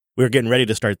we were getting ready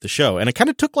to start the show. And I kind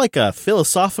of took like a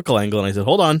philosophical angle, and I said,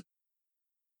 hold on.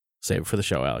 Save it for the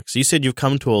show, Alex. You said you've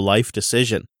come to a life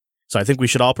decision. So I think we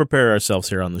should all prepare ourselves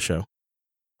here on the show.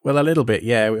 Well, a little bit,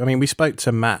 yeah. I mean, we spoke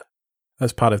to Matt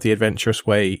as part of the Adventurous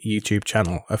Way YouTube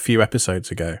channel a few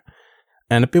episodes ago.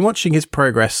 And I've been watching his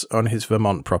progress on his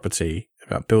Vermont property,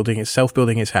 about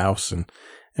self-building his house and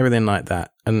everything like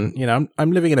that. And, you know,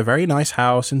 I'm living in a very nice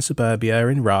house in suburbia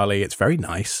in Raleigh. It's very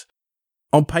nice.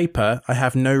 On paper, I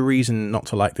have no reason not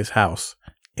to like this house,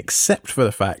 except for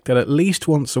the fact that at least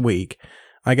once a week,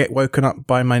 I get woken up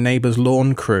by my neighbour's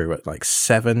lawn crew at like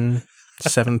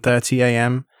 7:30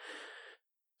 a.m.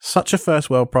 Such a first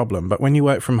world problem. But when you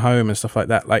work from home and stuff like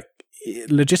that, like,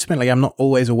 legitimately, I'm not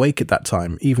always awake at that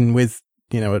time, even with,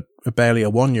 you know, barely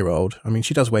a 1-year-old. I mean,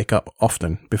 she does wake up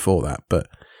often before that, but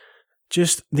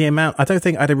just the amount, I don't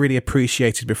think I'd have really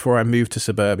appreciated before I moved to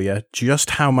suburbia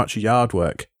just how much yard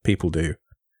work people do.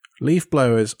 Leaf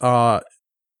blowers are,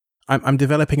 I'm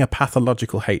developing a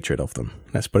pathological hatred of them.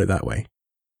 Let's put it that way.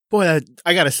 Boy,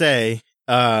 I gotta say,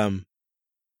 I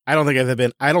don't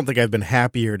think I've been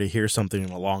happier to hear something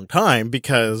in a long time,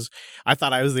 because I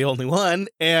thought I was the only one,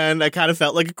 and I kind of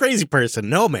felt like a crazy person.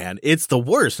 No, man, it's the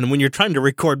worst. And when you're trying to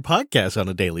record podcasts on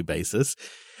a daily basis,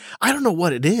 I don't know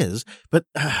what it is, but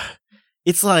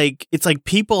it's like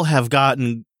people have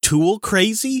gotten tool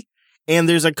crazy, and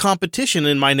there's a competition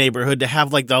in my neighborhood to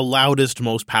have like the loudest,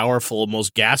 most powerful,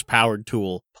 most gas-powered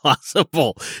tool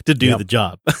possible to do the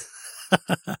job.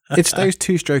 It's those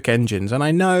two-stroke engines, and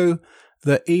I know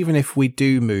that even if we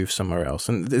do move somewhere else,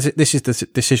 and this is the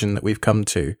decision that we've come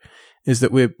to, is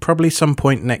that we're probably some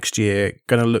point next year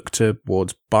going to look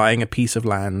towards buying a piece of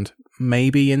land,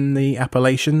 maybe in the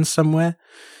Appalachians somewhere,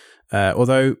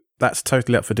 although that's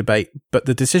totally up for debate. But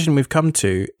the decision we've come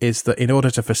to is that in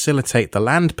order to facilitate the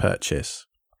land purchase,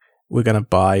 we're going to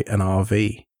buy an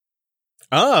RV.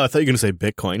 Oh, I thought you were going to say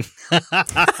Bitcoin.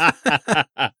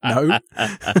 No.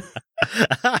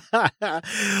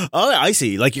 Oh, I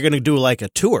see. Like you're going to do like a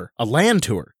tour, a land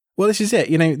tour. Well, this is it.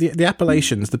 You know, the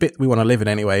Appalachians, the bit we want to live in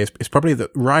anyway, is probably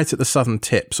right at the southern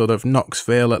tip, sort of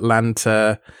Knoxville,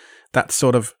 Atlanta, that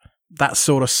sort of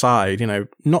side, you know,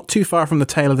 not too far from the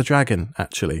tail of the dragon,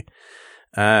 actually.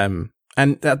 And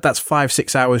that's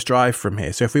 5-6 hours drive from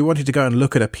here. So if we wanted to go and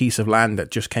look at a piece of land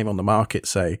that just came on the market,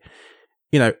 say,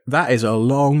 you know, that is a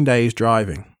long day's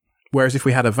driving. Whereas if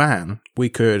we had a van, we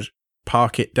could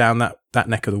park it down that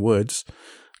neck of the woods,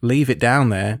 leave it down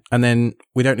there, and then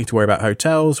we don't need to worry about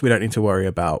hotels. We don't need to worry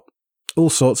about all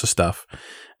sorts of stuff.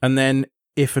 And then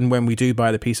if and when we do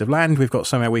buy the piece of land, we've got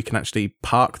somewhere we can actually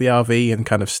park the RV and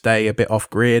kind of stay a bit off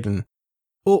grid, and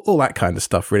all that kind of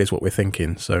stuff really is what we're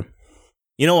thinking. So,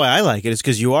 you know why I like it is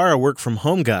because you are a work from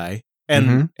home guy,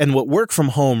 and what work from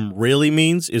home really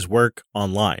means is work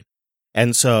online.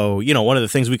 And so, you know, one of the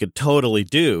things we could totally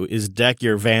do is deck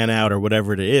your van out or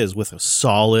whatever it is with a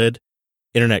solid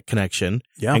internet connection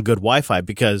and good Wi-Fi,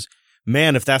 because,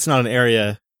 man, if that's not an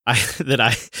area that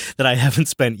I haven't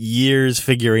spent years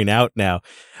figuring out now,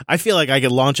 I feel like I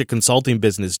could launch a consulting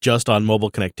business just on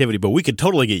mobile connectivity, but we could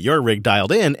totally get your rig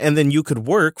dialed in, and then you could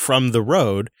work from the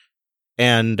road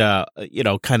and, you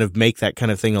know, kind of make that kind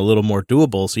of thing a little more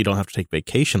doable so you don't have to take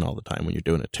vacation all the time when you're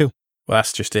doing it too. Well,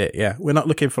 that's just it, yeah. We're not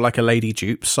looking for like a Lady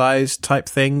Dupe size type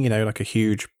thing, you know, like a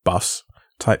huge bus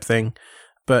type thing,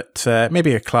 but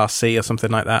maybe a Class C or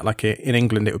something like that. Like in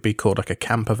England, it would be called like a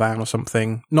camper van or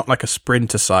something, not like a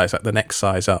Sprinter size, like the next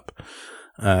size up,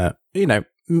 you know,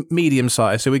 medium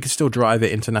size, so we could still drive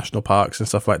it into national parks and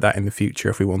stuff like that in the future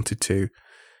if we wanted to,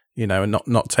 you know, and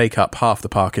not take up half the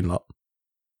parking lot.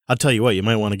 I'll tell you what, you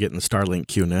might want to get in the Starlink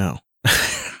queue now.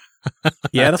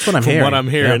 Yeah, that's what I'm hearing. From what I'm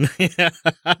hearing,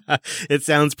 it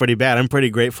sounds pretty bad. I'm pretty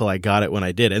grateful I got it when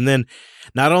I did. And then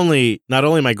not only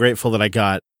am I grateful that I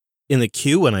got in the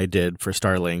queue when I did for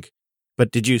Starlink,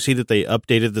 but did you see that they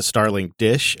updated the Starlink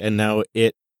dish, and now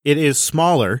it is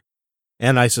smaller,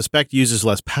 and I suspect uses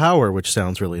less power, which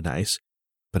sounds really nice,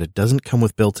 but it doesn't come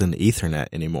with built-in Ethernet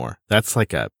anymore. That's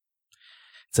like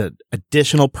it's an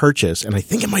additional purchase, and I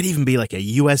think it might even be like a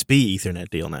USB Ethernet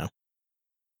deal now.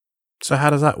 So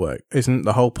how does that work? Isn't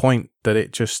the whole point that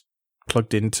it just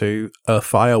plugged into a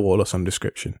firewall of some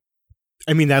description?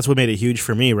 I mean, that's what made it huge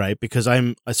for me, right? Because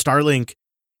Starlink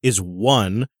is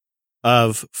one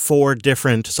of 4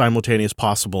 different simultaneous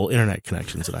possible internet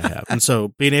connections that I have. And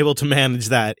so being able to manage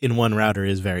that in one router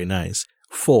is very nice.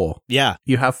 4? Yeah.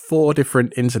 You have 4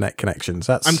 different internet connections.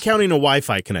 I'm counting a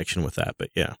Wi-Fi connection with that, but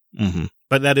yeah. Mm-hmm.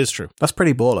 But that is true. That's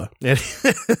pretty baller. It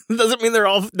doesn't mean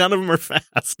none of them are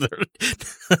fast.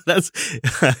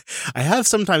 I have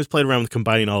sometimes played around with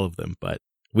combining all of them, but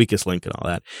weakest link and all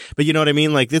that. But you know what I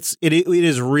mean? Like it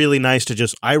is really nice to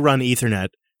just, I run Ethernet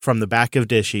from the back of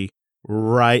Dishy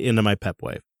right into my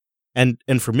PepWave. And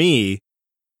for me,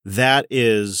 that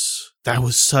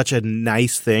was such a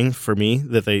nice thing for me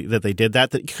that they did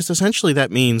that, because essentially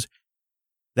that means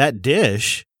that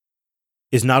dish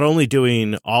is not only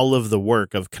doing all of the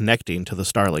work of connecting to the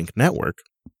Starlink network,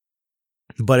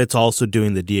 but it's also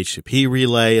doing the DHCP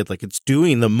relay. It's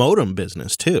doing the modem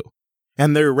business too.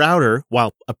 And their router,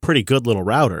 while a pretty good little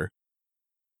router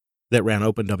that ran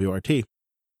OpenWRT,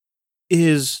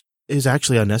 is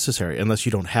actually unnecessary unless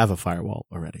you don't have a firewall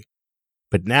already.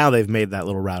 But now they've made that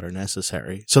little router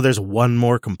necessary. So there's one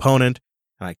more component,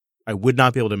 and I would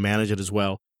not be able to manage it as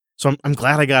well. So I'm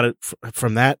glad I got it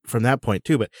from that point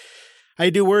too. But I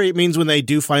do worry it means when they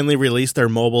do finally release their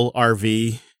mobile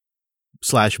RV/boat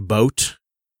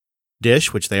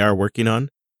dish, which they are working on,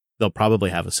 they'll probably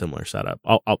have a similar setup,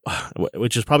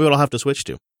 which is probably what I'll have to switch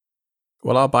to.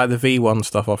 Well, I'll buy the V1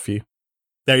 stuff off you.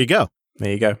 There you go.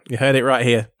 There you go. You heard it right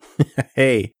here.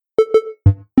 Hey.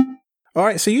 All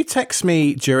right, so you text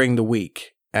me during the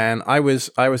week, and I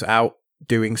was out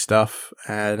doing stuff,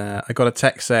 and I got a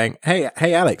text saying, "Hey,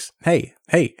 Alex. Hey,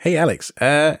 Alex.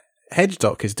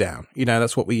 HedgeDoc is down. You know,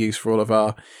 that's what we use for all of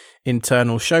our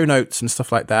internal show notes and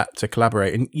stuff like that to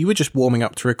collaborate." And you were just warming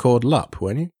up to record LUP,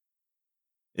 weren't you?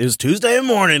 It was Tuesday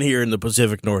morning here in the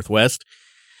Pacific Northwest.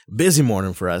 Busy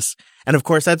morning for us. And of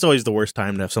course, that's always the worst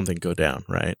time to have something go down,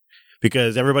 right?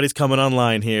 Because everybody's coming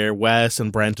online here. Wes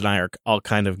and Brent and I are all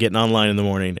kind of getting online in the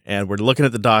morning, and we're looking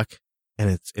at the dock, and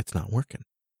it's not working.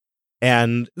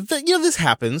 And this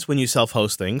happens when you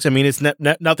self-host things. I mean, it's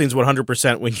nothing's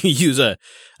 100% when you use a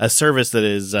service that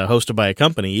is hosted by a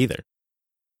company either.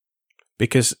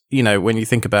 Because, when you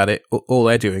think about it, all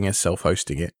they're doing is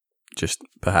self-hosting it. Just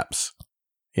perhaps,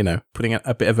 putting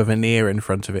a bit of a veneer in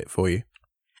front of it for you.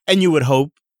 And you would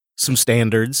hope some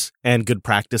standards and good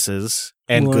practices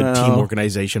and good team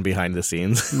organization behind the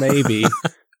scenes. Maybe.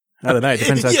 I don't know. It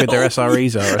depends how good their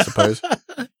SREs are, I suppose.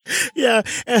 Yeah.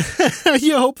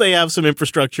 You hope they have some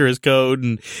infrastructure as code,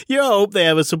 and you hope they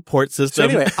have a support system.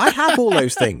 So anyway, I have all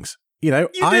those things.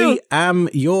 I am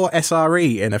your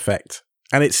SRE in effect,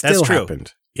 and it still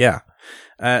happened. Yeah.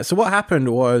 So what happened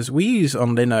was we use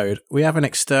on Linode, we have an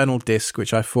external disk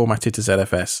which I formatted to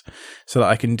ZFS so that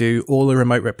I can do all the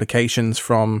remote replications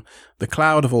from the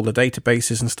cloud of all the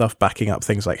databases and stuff, backing up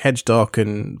things like HedgeDoc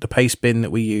and the paste bin that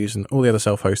we use and all the other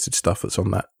self-hosted stuff that's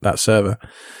on that server.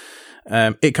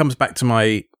 It comes back to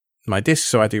my disk,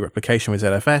 so I do replication with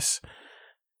ZFS.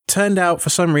 Turned out,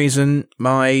 for some reason,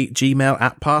 my Gmail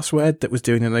app password that was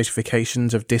doing the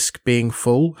notifications of disk being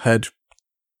full had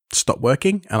stopped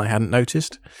working, and I hadn't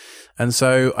noticed. And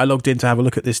so I logged in to have a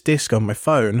look at this disk on my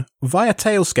phone via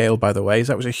Tailscale, by the way.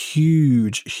 So that was a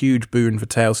huge boon for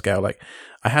Tailscale.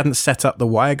 I hadn't set up the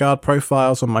WireGuard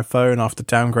profiles on my phone after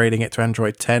downgrading it to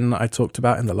Android 10 that I talked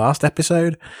about in the last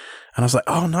episode. And I was like,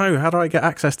 oh no, how do I get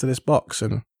access to this box?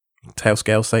 And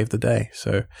Tailscale saved the day.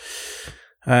 So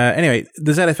anyway,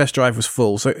 the ZFS drive was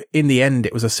full. So in the end,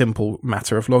 it was a simple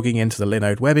matter of logging into the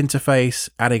Linode web interface,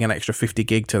 adding an extra 50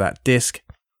 gig to that disk,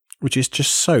 which is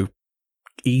just so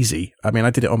easy. I mean, I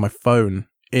did it on my phone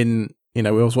I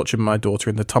was watching my daughter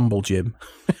in the tumble gym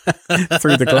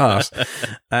through the glass.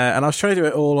 And I was trying to do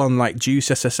it all on Juice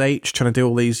SSH, trying to do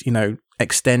all these,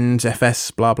 extends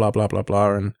FS, blah, blah, blah, blah,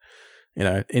 blah. And,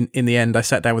 in the end, I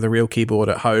sat down with a real keyboard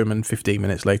at home, and 15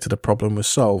 minutes later, the problem was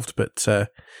solved. But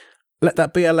let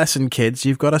that be a lesson, kids.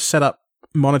 You've got to set up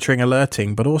monitoring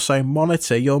alerting, but also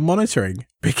monitor your monitoring,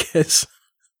 because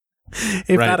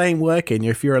if that ain't working,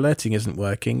 if your alerting isn't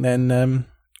working, then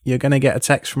you're going to get a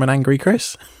text from an angry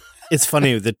Chris. It's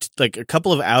funny that a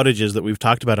couple of outages that we've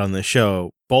talked about on this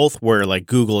show, both were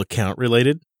Google account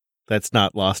related. That's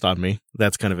not lost on me.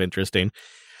 That's kind of interesting.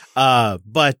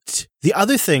 But the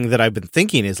other thing that I've been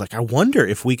thinking is I wonder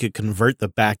if we could convert the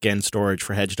back end storage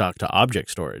for HedgeDoc to object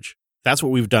storage. That's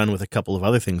what we've done with a couple of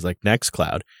other things like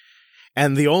Nextcloud.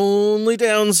 And the only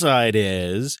downside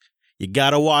is you got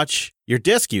to watch your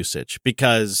disk usage,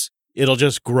 because it'll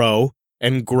just grow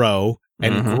and grow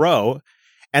and grow.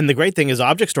 And the great thing is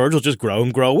object storage will just grow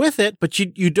and grow with it, but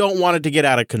you don't want it to get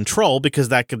out of control, because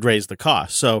that could raise the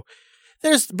cost. So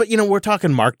we're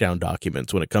talking markdown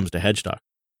documents when it comes to HedgeDoc.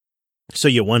 So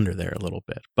you wonder there a little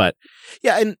bit. But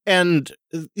yeah, and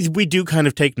we do kind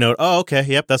of take note. Oh, okay.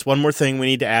 Yep. That's one more thing we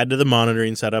need to add to the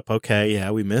monitoring setup. Okay.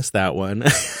 Yeah, we missed that one.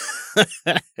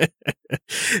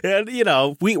 And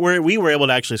we were able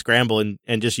to actually scramble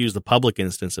and just use the public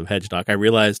instance of HedgeDoc. I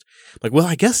realized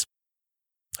I guess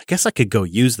I could go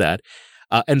use that.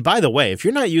 And by the way, if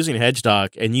you're not using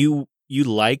HedgeDoc and you you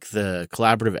like the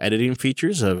collaborative editing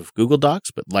features of Google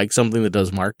Docs, but like something that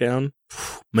does Markdown,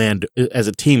 man, as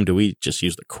a team, do we just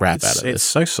use the crap out of it? It's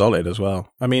so solid as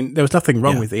well. I mean, there was nothing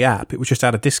wrong with the app. It was just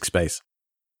out of disk space.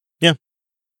 Yeah.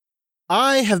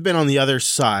 I have been on the other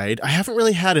side. I haven't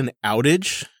really had an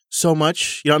outage so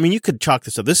much. I mean, you could chalk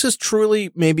this up. This is truly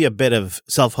maybe a bit of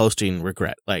self-hosting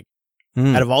regret. Like,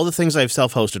 out of all the things I've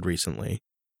self-hosted recently,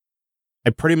 I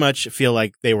pretty much feel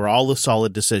like they were all a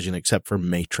solid decision except for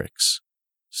Matrix,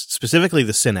 specifically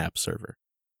the Synapse server.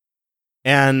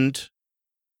 And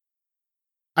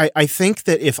I think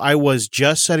that if I was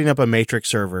just setting up a Matrix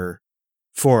server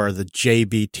for the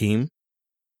JB team,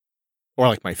 or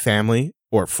like my family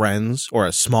or friends or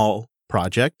a small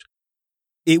project,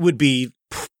 it would be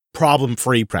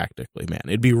problem-free practically, man.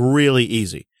 It'd be really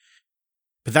easy.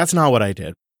 But that's not what I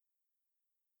did.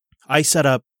 I set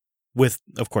up, with,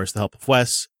 of course, the help of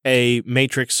Wes, a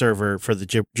Matrix server for the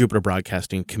Jupiter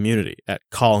Broadcasting community at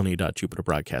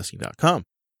colony.jupiterbroadcasting.com.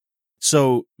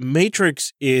 So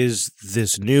Matrix is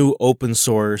this new open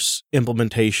source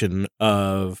implementation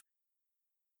of...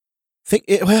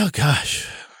 It's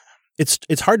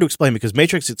hard to explain because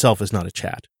Matrix itself is not a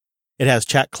chat. It has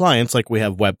chat clients like we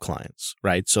have web clients,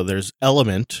 right? So there's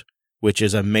Element, which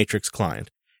is a Matrix client.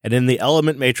 And in the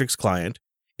Element Matrix client,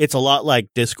 it's a lot like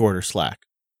Discord or Slack.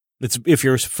 If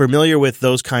you're familiar with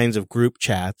those kinds of group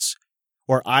chats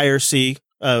or IRC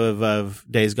of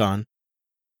Days Gone,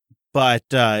 but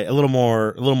a little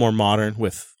more modern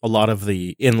with a lot of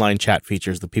the inline chat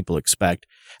features that people expect.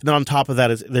 And then on top of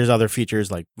that, there's other features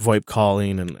like VoIP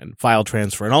calling and file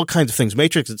transfer and all kinds of things.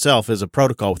 Matrix itself is a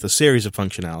protocol with a series of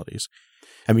functionalities.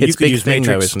 I mean, its you could big use thing,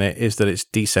 Matrix, though, isn't it? Is that it's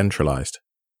decentralized.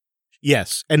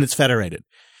 Yes, and it's federated.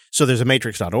 So there's a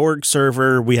matrix.org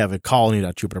server. We have a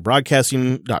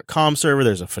colony.jupiterbroadcasting.com server.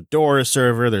 There's a Fedora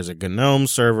server. There's a GNOME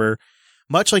server.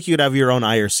 Much like you'd have your own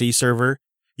IRC server,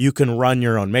 you can run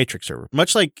your own Matrix server.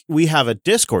 Much like we have a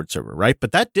Discord server, right?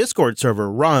 But that Discord server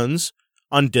runs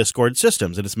on Discord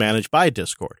systems, and it's managed by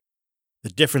Discord. The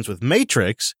difference with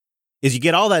Matrix is you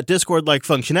get all that Discord-like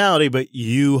functionality, but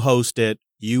you host it,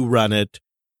 you run it.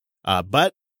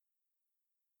 But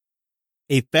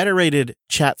a federated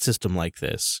chat system like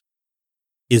this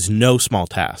is no small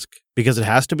task because it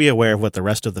has to be aware of what the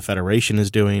rest of the Federation is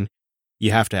doing.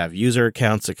 You have to have user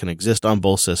accounts that can exist on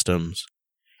both systems.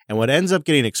 And what ends up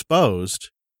getting exposed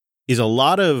is a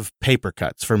lot of paper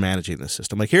cuts for managing the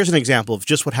system. Like, here's an example of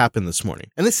just what happened this morning.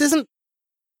 And this isn't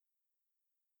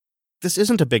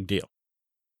a big deal,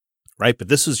 right? But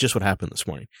this is just what happened this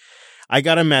morning. I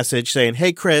got a message saying,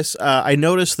 hey, Chris, I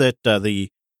noticed that the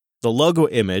logo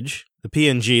image, the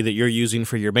PNG that you're using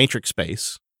for your Matrix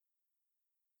space,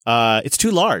 it's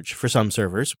too large for some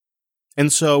servers.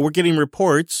 And so we're getting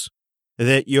reports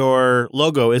that your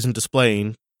logo isn't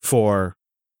displaying for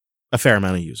a fair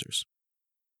amount of users.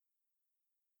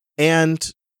 And,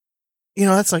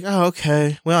 that's like, oh,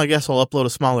 okay. Well, I guess I'll upload a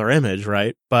smaller image,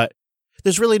 right? But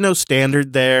there's really no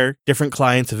standard there. Different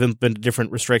clients have implemented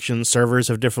different restrictions. Servers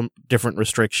have different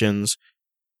restrictions.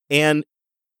 And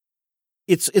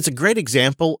it's a great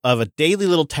example of a daily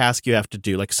little task you have to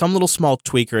do, like some little small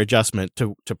tweak or adjustment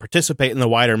to participate in the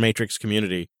wider Matrix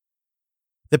community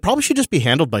that probably should just be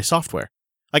handled by software.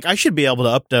 Like, I should be able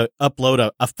to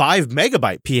upload a 5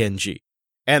 megabyte PNG,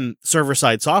 and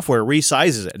server-side software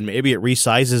resizes it, and maybe it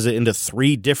resizes it into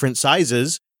 3 different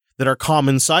sizes that are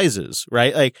common sizes,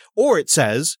 right? Like, or it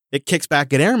kicks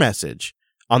back an error message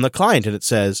on the client, and it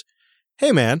says,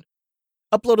 hey, man,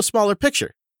 upload a smaller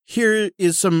picture. Here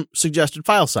is some suggested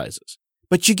file sizes.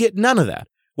 But you get none of that.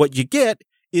 What you get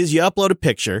is you upload a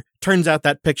picture. Turns out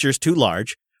that picture's too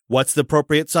large. What's the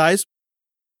appropriate size?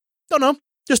 Don't know.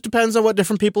 Just depends on what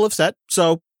different people have set.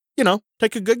 So,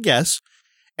 take a good guess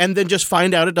and then just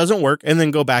find out it doesn't work and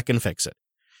then go back and fix it.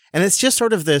 And it's just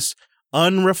sort of this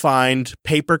unrefined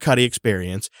paper cutty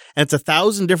experience. And it's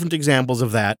 1,000 different examples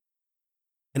of that.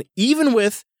 And even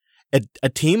with a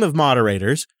team of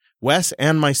moderators, Wes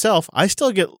and myself, I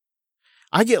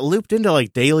get looped into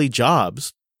like daily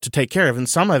jobs to take care of. And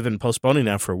some I've been postponing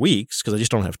now for weeks because I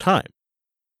just don't have time.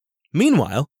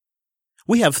 Meanwhile,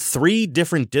 we have 3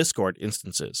 different Discord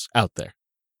instances out there.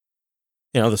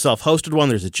 The self-hosted one,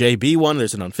 there's a JB one,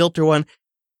 there's an unfiltered one.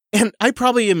 And I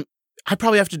probably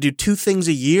have to do 2 things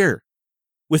a year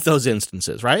with those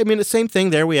instances, right? I mean, the same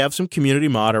thing there. We have some community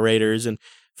moderators and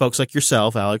folks like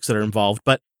yourself, Alex, that are involved.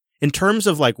 But in terms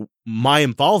of like my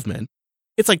involvement,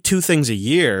 it's like 2 things a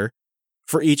year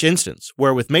for each instance,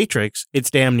 where with Matrix,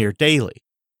 it's damn near daily.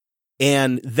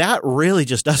 And that really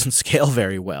just doesn't scale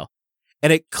very well.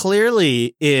 And it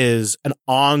clearly is an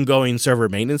ongoing server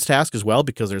maintenance task as well,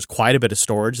 because there's quite a bit of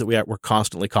storage that we're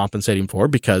constantly compensating for,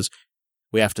 because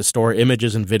We have to store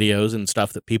images and videos and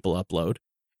stuff that people upload,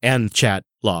 and chat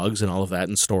logs and all of that,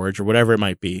 and storage or whatever it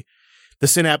might be. The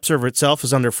Synapse server itself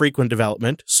is under frequent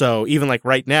development, so even like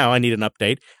right now, I need an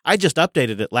update. I just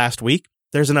updated it last week.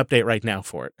 There's an update right now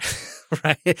for it.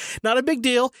 Right? Not a big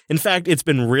deal. In fact, it's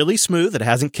been really smooth. It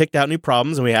hasn't kicked out any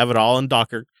problems, and we have it all in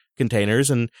Docker containers,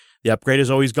 and the upgrade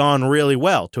has always gone really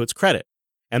well, to its credit.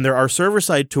 And there are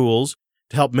server-side tools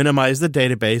to help minimize the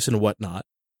database and whatnot.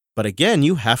 But again,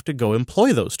 you have to go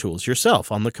employ those tools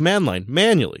yourself on the command line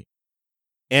manually.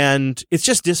 And it's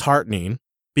just disheartening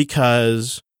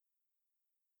because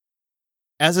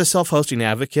as a self-hosting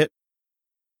advocate,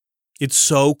 it's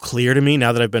so clear to me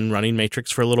now that I've been running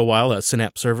Matrix for a little while, a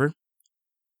Synapse server,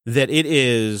 that it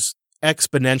is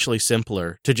exponentially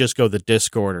simpler to just go the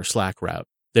Discord or Slack route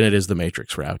than it is the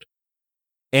Matrix route.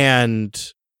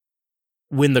 And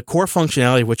when the core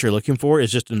functionality of what you're looking for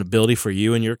is just an ability for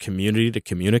you and your community to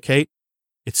communicate,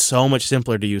 it's so much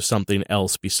simpler to use something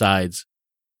else besides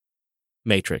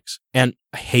Matrix. And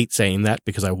I hate saying that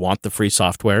because I want the free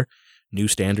software, new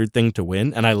standard thing to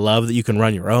win. And I love that you can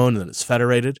run your own and that it's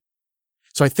federated.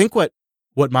 So I think what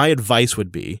my advice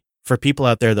would be for people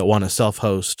out there that want to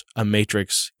self-host a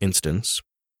Matrix instance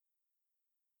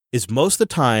is most of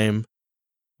the time,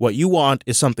 what you want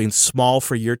is something small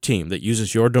for your team that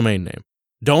uses your domain name.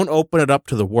 Don't open it up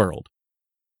to the world.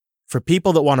 For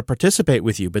people that want to participate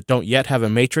with you but don't yet have a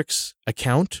Matrix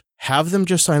account, have them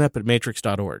just sign up at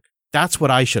matrix.org. That's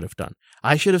what I should have done.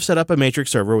 I should have set up a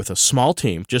Matrix server with a small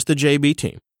team, just the JB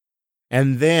team.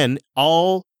 And then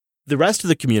all the rest of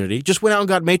the community just went out and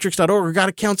got matrix.org or got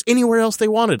accounts anywhere else they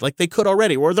wanted, like they could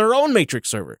already, or their own Matrix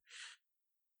server.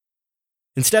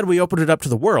 Instead, we opened it up to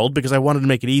the world because I wanted to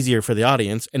make it easier for the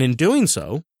audience. And in doing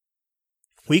so,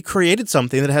 we created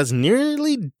something that has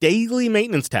nearly daily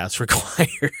maintenance tasks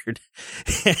required.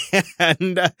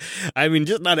 And I mean,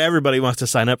 just not everybody wants to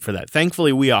sign up for that.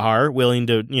 Thankfully, we are willing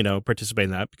to, participate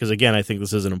in that because, again, I think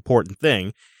this is an important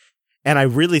thing. And I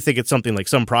really think it's something like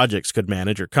some projects could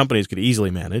manage or companies could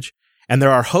easily manage. And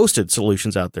there are hosted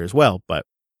solutions out there as well. But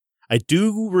I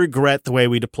do regret the way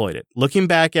we deployed it. Looking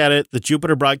back at it, the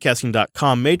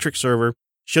JupiterBroadcasting.com Matrix server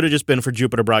should have just been for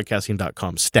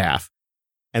JupiterBroadcasting.com staff.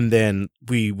 And then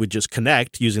we would just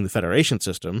connect using the federation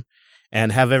system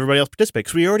and have everybody else participate.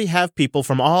 Because we already have people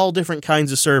from all different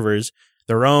kinds of servers,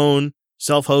 their own,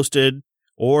 self-hosted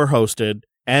or hosted,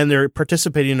 and they're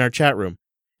participating in our chat room.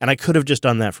 And I could have just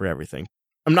done that for everything.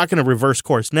 I'm not going to reverse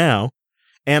course now,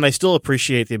 and I still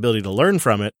appreciate the ability to learn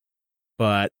from it,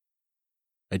 but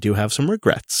I do have some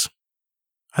regrets.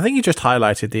 I think you just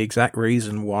highlighted the exact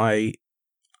reason why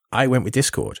I went with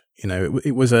Discord.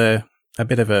 It was a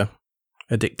bit of a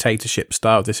dictatorship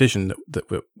style decision that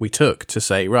we took to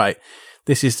say, right,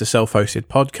 this is the self-hosted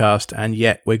podcast, and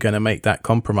yet we're going to make that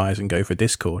compromise and go for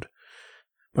Discord.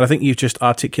 But I think you've just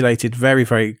articulated very,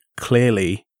 very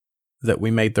clearly that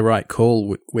we made the right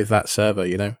call with that server,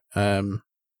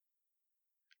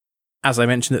 As I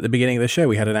mentioned at the beginning of the show,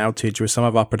 we had an outage with some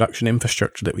of our production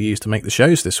infrastructure that we used to make the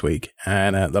shows this week.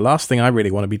 And the last thing I really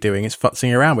want to be doing is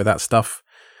futzing around with that stuff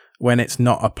when it's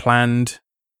not a planned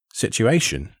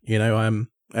situation, an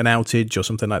outage or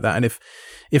something like that. And if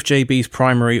JB's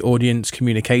primary audience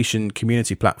communication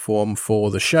community platform for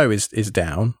the show is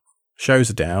down, shows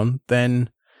are down,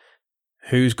 then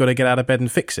who's got to get out of bed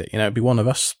and fix it? It'd be one of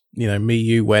us, me,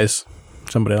 you, Wes,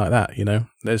 somebody like that,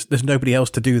 There's nobody else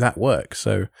to do that work.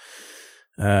 So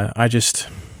I just,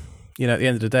 at the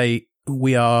end of the day,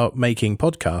 we are making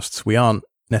podcasts. We aren't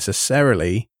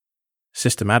necessarily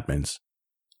system admins.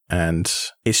 And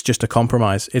it's just a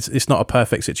compromise. It's not a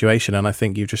perfect situation, and I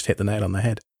think you've just hit the nail on the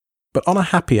head. But on a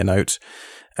happier note,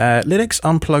 Linux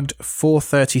Unplugged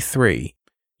 433,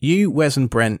 you, Wes, and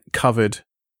Brent covered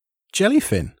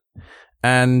Jellyfin.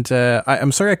 And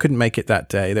I'm sorry I couldn't make it that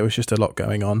day. There was just a lot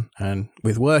going on, and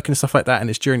with work and stuff like that, and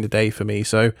it's during the day for me,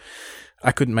 so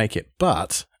I couldn't make it.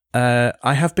 But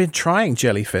I have been trying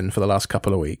Jellyfin for the last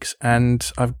couple of weeks,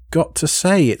 and I've got to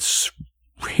say it's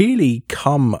really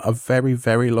come a very,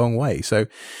 very long way. So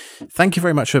thank you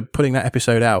very much for putting that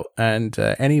episode out. And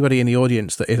anybody in the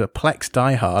audience that is a Plex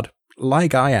diehard,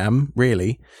 like I am,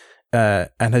 really, and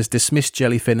has dismissed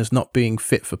Jellyfin as not being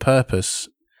fit for purpose,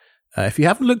 if you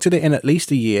haven't looked at it in at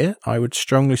least a year, I would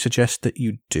strongly suggest that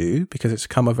you do, because it's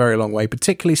come a very long way,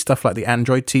 particularly stuff like the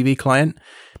Android TV client.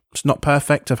 It's not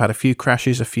perfect. I've had a few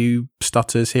crashes, a few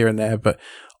stutters here and there, but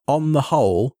on the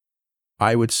whole,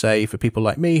 I would say for people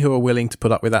like me who are willing to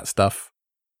put up with that stuff,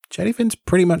 Jellyfin's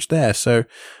pretty much there. So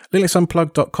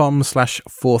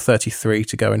linuxunplugged.com/433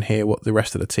 to go and hear what the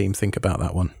rest of the team think about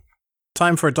that one.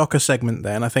 Time for a Docker segment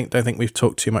then. Don't think we've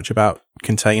talked too much about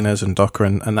containers and Docker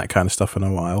and that kind of stuff in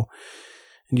a while.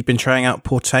 and you've been trying out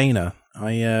Portainer.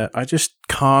 I just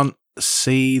can't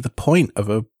see the point of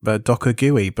a Docker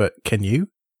GUI, but can you?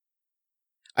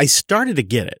 I started to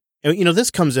get it. You know, this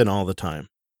comes in all the time.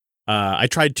 I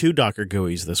tried 2 Docker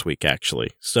GUIs this week, actually.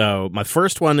 So my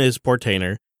first one is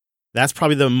Portainer. That's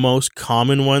probably the most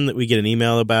common one that we get an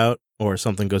email about, or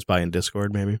something goes by in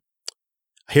Discord, maybe.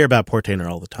 I hear about Portainer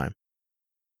all the time.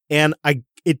 And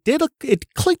it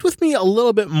clicked with me a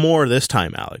little bit more this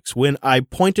time, Alex, when I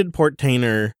pointed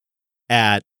Portainer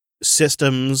at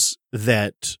systems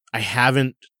that I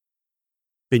haven't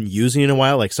been using in a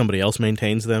while, like somebody else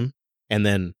maintains them, and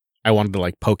then I wanted to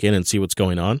like poke in and see what's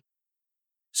going on.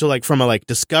 So like from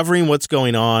discovering what's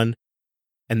going on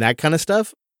and that kind of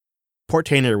stuff,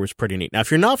 Portainer was pretty neat. Now,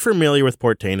 if you're not familiar with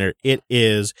Portainer, it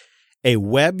is a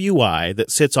web UI that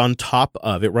sits on top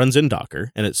of, it runs in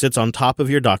Docker, and it sits on top of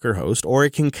your Docker host, or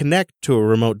it can connect to a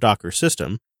remote Docker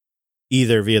system,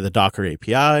 either via the Docker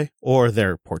API or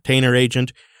their Portainer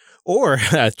agent, or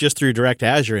just through direct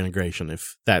Azure integration,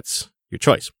 if that's your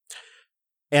choice.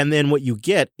 And then what you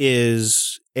get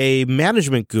is a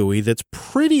management GUI that's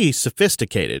pretty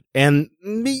sophisticated, and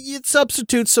it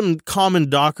substitutes some common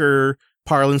Docker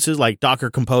parlances like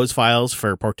Docker Compose files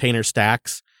for Portainer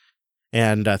stacks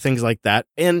and things like that.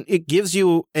 And it gives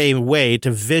you a way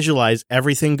to visualize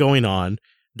everything going on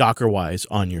Docker-wise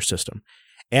on your system.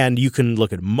 And you can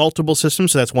look at multiple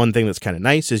systems. So that's one thing that's kind of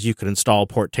nice, is you can install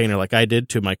Portainer like I did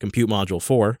to my Compute Module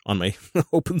 4 on my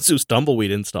OpenSUSE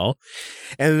Tumbleweed install.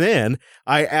 And then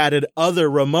I added other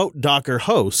remote Docker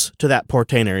hosts to that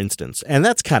Portainer instance. And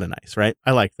that's kind of nice, right?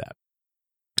 I like that.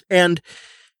 And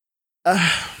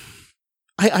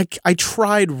I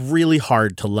tried really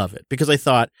hard to love it, because I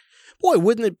thought, boy,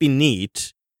 wouldn't it be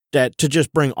neat to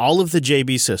just bring all of the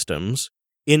JB systems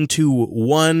into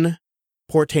one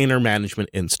Portainer management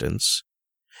instance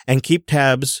and keep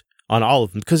tabs on all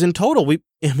of them. Because in total,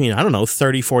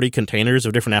 30, 40 containers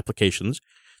of different applications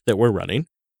that we're running.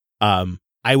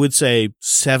 I would say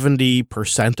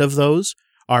 70% of those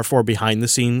are for behind the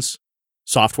scenes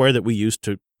software that we use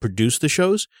to produce the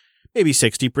shows, maybe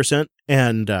 60%.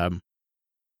 And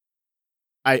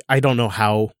I don't know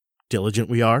how diligent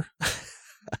we are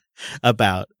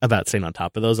about staying on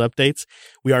top of those updates.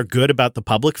 We are good about the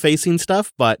public facing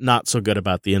stuff, but not so good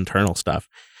about the internal stuff.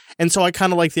 And so I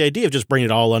kind of like the idea of just bringing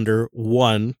it all under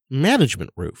one management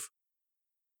roof.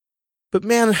 But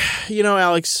man,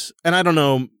 Alex, and I don't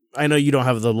know, I know you don't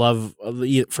have the love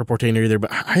for Portainer either,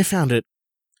 but I found it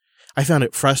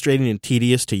frustrating and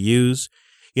tedious to use.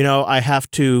 I have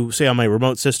to, say on my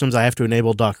remote systems, I have to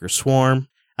enable Docker Swarm.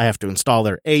 I have to install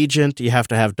their agent. You have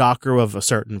to have Docker of a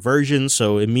certain version.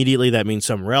 So immediately that means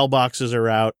some rel boxes are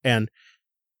out. And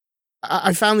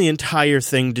I found the entire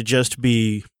thing to just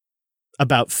be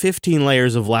about 15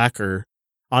 layers of lacquer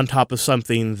on top of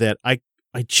something that I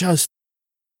just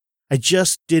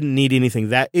didn't need anything.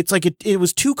 That it's like it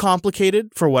was too complicated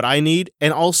for what I need,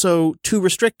 and also too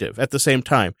restrictive at the same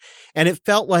time. And it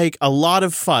felt like a lot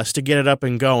of fuss to get it up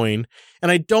and going. And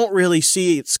I don't really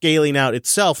see it scaling out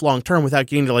itself long term without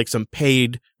getting to some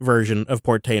paid version of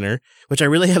Portainer, which I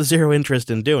really have zero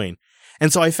interest in doing.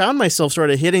 And so I found myself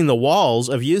sort of hitting the walls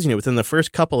of using it within the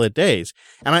first couple of days.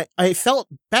 And I felt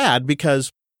bad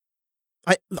because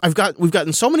we've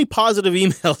gotten so many positive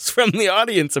emails from the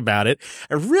audience about it.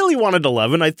 I really wanted to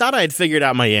love it, and I thought I had figured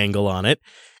out my angle on it.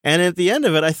 And at the end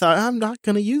of it, I thought, I'm not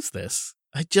going to use this.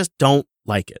 I just don't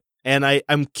like it. And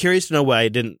I'm curious to know why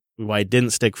it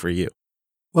didn't stick for you.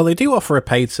 Well, they do offer a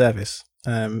paid service.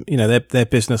 Their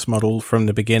business model from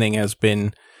the beginning has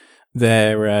been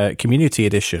their community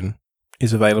edition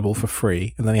is available for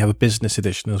free, and then they have a business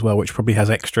edition as well, which probably has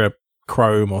extra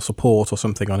Chrome or support or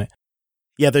something on it.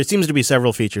 Yeah, there seems to be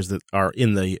several features that are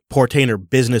in the Portainer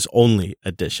Business Only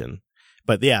edition.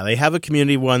 But yeah, they have a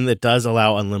community one that does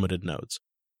allow unlimited nodes.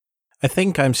 I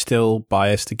think I'm still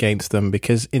biased against them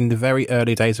because in the very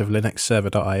early days of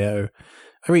linuxserver.io,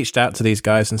 I reached out to these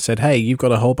guys and said, hey, you've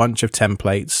got a whole bunch of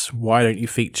templates. Why don't you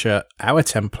feature our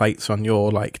templates on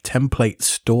your template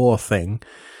store thing?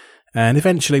 And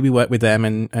eventually we worked with them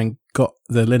and got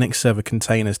the Linux server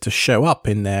containers to show up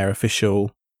in their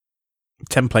official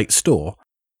template store.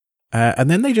 And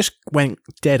then they just went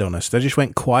dead on us. They just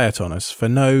went quiet on us for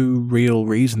no real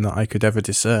reason that I could ever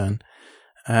discern,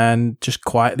 and just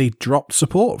quietly dropped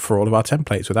support for all of our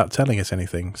templates without telling us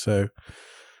anything. So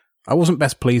I wasn't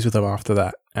best pleased with them after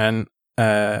that. And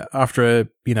after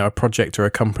a project or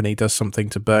a company does something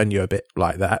to burn you a bit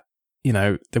like that,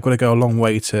 they've got to go a long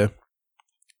way to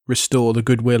restore the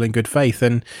goodwill and good faith.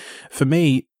 And for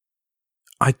me,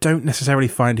 I don't necessarily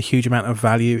find a huge amount of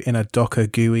value in a Docker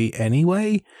GUI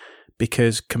anyway,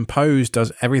 because Compose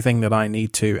does everything that I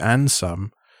need to and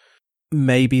some.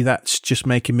 maybe that's just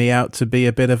making me out to be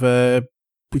a bit of a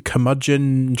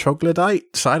curmudgeon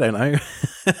troglodyte. I don't know.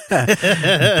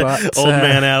 But, old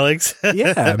man Alex.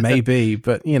 Yeah, maybe.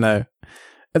 But,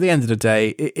 at the end of the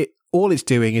day, all it's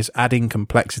doing is adding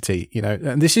complexity,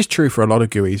 and this is true for a lot of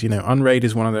GUIs. Unraid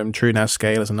is one of them, TrueNAS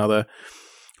Scale is another,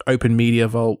 Open Media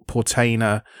Vault,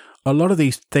 Portainer, a lot of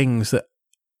these things that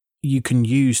you can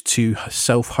use to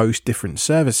self-host different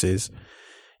services.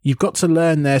 You've got to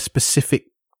learn their specific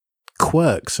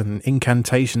quirks and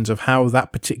incantations of how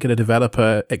that particular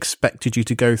developer expected you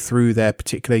to go through their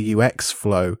particular UX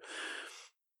flow.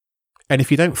 And if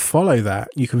you don't follow that,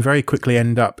 you can very quickly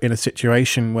end up in a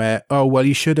situation where,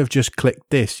 you should have just clicked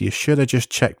this, you should have just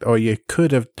checked, or you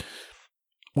could have.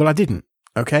 Well, I didn't,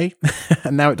 okay?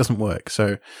 And now it doesn't work.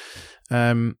 So,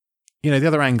 the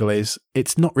other angle is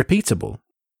it's not repeatable.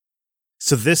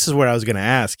 So this is what I was going to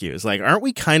ask you. Is like, aren't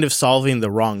we kind of solving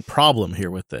the wrong problem here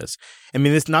with this? I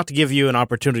mean, it's not to give you an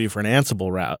opportunity for an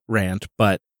Ansible rant,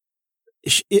 but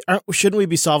shouldn't we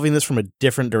be solving this from a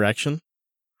different direction?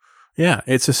 Yeah,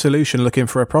 it's a solution looking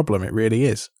for a problem. It really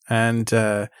is. And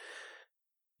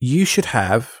you should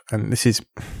have, and this is,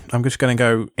 I'm just going to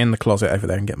go in the closet over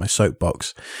there and get my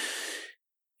soapbox.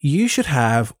 You should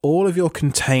have all of your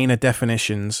container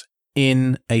definitions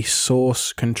in a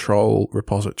source control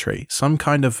repository, some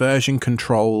kind of version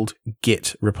controlled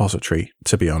Git repository,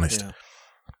 to be honest. Yeah.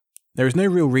 There is no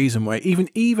real reason why,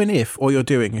 even if all you're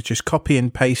doing is just copy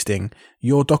and pasting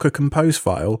your Docker Compose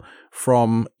file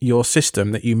from your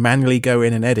system that you manually go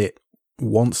in and edit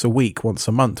once a week, once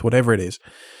a month, whatever it is,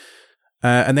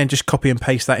 and then just copy and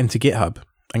paste that into GitHub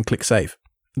and click save.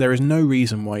 There is no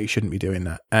reason why you shouldn't be doing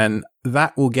that. And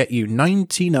that will get you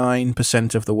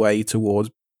 99% of the way towards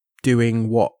doing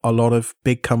what a lot of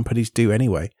big companies do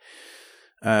anyway.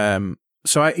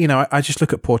 So I just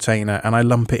look at Portainer and I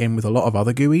lump it in with a lot of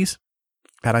other GUIs,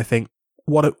 and I think,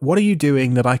 what are you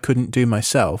doing that I couldn't do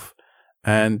myself?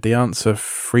 And the answer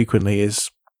frequently is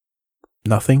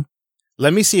nothing.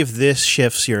 Let me see if this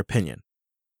shifts your opinion.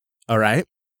 All right.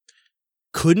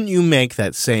 Couldn't you make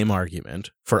that same argument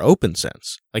for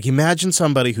OpenSense? Like, imagine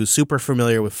somebody who's super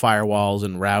familiar with firewalls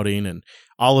and routing and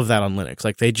all of that on Linux.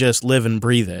 Like, they just live and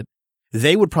breathe it.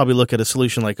 They would probably look at a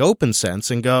solution like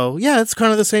OpenSense and go, yeah, it's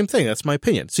kind of the same thing. That's my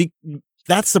opinion. See,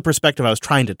 that's the perspective I was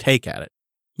trying to take at it.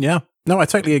 Yeah. No, I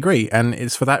totally agree. And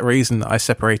it's for that reason that I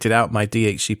separated out my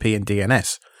DHCP and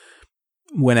DNS,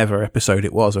 whenever episode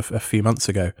it was, a few months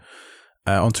ago,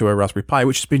 onto a Raspberry Pi,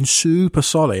 which has been super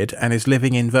solid and is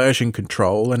living in version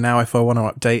control. And now if I want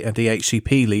to update a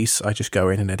DHCP lease, I just go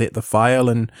in and edit the file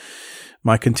and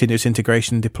my continuous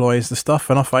integration deploys the stuff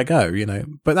and off I go,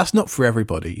 But that's not for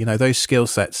everybody. Those skill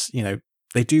sets,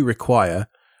 they do require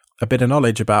a bit of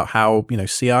knowledge about how,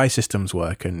 CI systems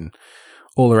work and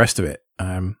all the rest of it.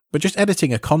 But just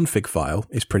editing a config file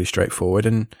is pretty straightforward.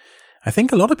 And I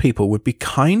think a lot of people would be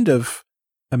kind of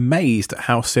amazed at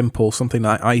how simple something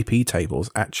like IP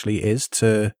tables actually is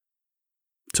to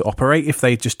operate if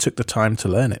they just took the time to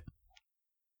learn it.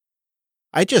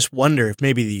 I just wonder if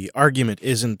maybe the argument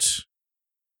isn't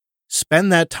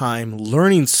spend that time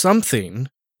learning something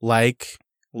like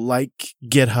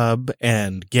GitHub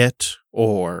and Git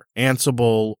or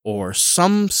Ansible or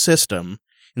some system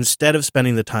instead of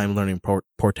spending the time learning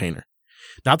Portainer.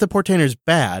 Not that Portainer is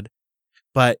bad,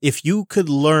 but if you could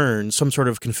learn some sort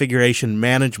of configuration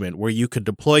management where you could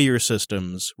deploy your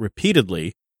systems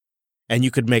repeatedly and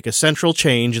you could make a central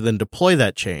change and then deploy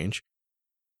that change,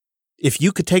 if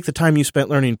you could take the time you spent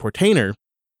learning Portainer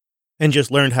and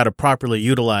just learned how to properly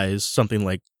utilize something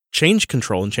like change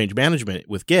control and change management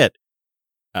with Git,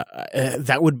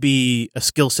 that would be a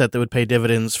skill set that would pay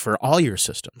dividends for all your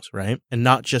systems, right? And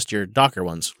not just your Docker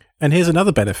ones. And here's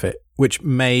another benefit, which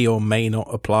may or may not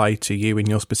apply to you in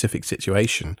your specific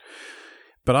situation.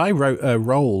 But I wrote a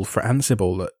role for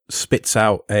Ansible that spits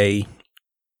out a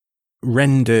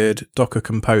rendered Docker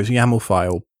Compose YAML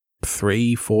file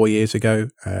 3-4 years ago,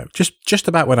 just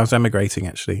about when I was emigrating,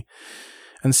 actually.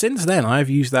 And since then, I've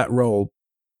used that role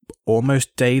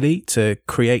almost daily to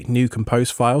create new Compose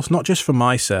files, not just for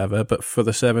my server, but for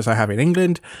the servers I have in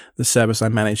England, the servers I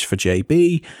manage for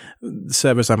JB, the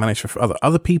servers I manage for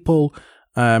other people.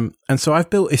 And so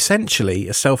I've built essentially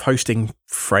a self-hosting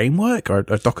framework or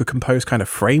a Docker Compose kind of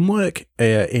framework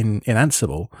in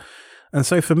Ansible. And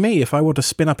so for me, if I were to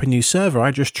spin up a new server, I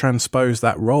just transpose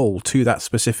that role to that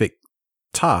specific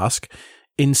task,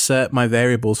 insert my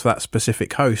variables for that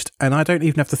specific host, and I don't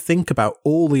even have to think about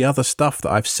all the other stuff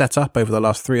that I've set up over the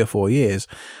last 3 or 4 years.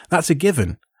 That's a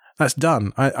given. That's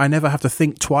done. I never have to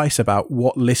think twice about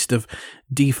what list of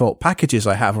default packages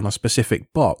I have on a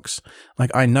specific box. Like,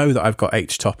 I know that I've got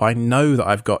HTOP. I know that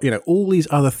I've got, all these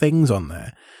other things on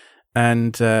there.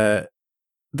 And that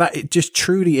it just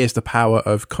truly is the power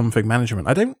of config management.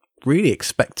 I don't really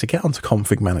expect to get onto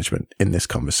config management in this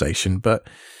conversation, but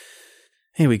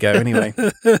here we go anyway.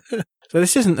 So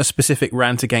this isn't a specific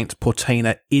rant against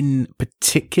Portainer in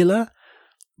particular,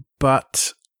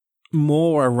 but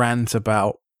more a rant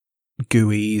about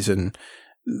GUIs and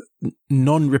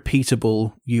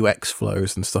non-repeatable UX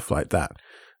flows and stuff like that.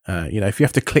 If you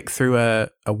have to click through a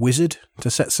wizard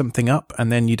to set something up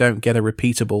and then you don't get a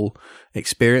repeatable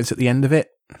experience at the end of it,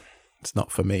 it's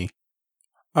not for me.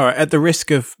 All right, at the risk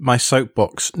of my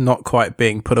soapbox not quite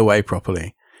being put away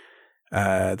properly,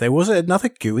 there was another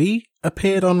GUI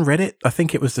appeared on Reddit. I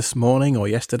think it was this morning or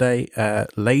yesterday.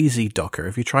 Lazy Docker.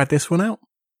 Have you tried this one out?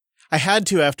 I had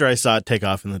to after I saw it take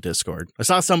off in the Discord. I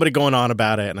saw somebody going on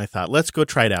about it, and I thought, let's go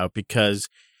try it out because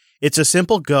it's a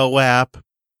simple Go app,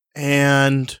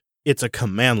 and it's a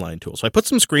command line tool. So I put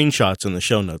some screenshots in the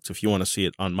show notes if you want to see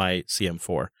it on my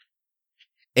CM4.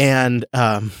 And,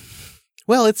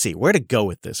 let's see where to go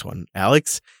with this one,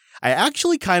 Alex. I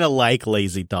actually kind of like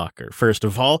Lazy Docker. First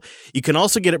of all, you can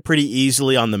also get it pretty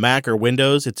easily on the Mac or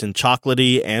Windows. It's in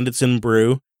Chocolatey and it's in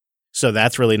Brew. So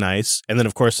that's really nice. And then,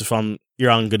 of course, if you're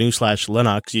on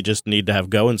GNU/Linux, you just need to have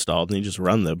Go installed and you just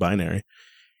run the binary.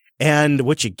 And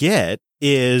what you get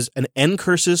is an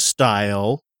ncurses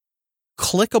style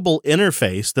clickable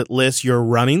interface that lists your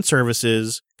running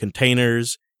services,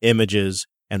 containers, images,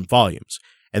 and volumes.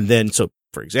 And then, so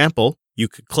for example, you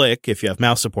could click if you have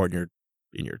mouse support in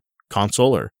your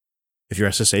console, or if you're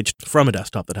SSH from a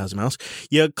desktop that has a mouse,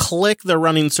 you click the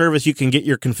running service, you can get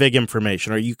your config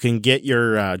information, or you can get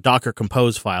your Docker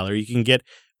Compose file, or you can get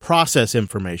process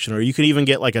information, or you can even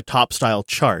get like a top style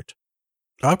chart.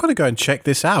 I've got to go and check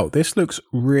this out. This looks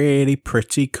really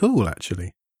pretty cool,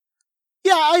 actually.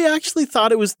 Yeah, I actually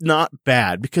thought it was not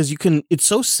bad because it's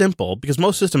so simple because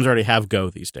most systems already have Go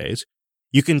these days.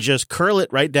 You can just curl it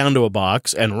right down to a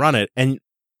box and run it. And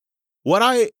what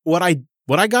I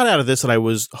got out of this that I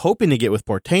was hoping to get with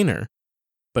Portainer,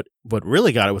 but what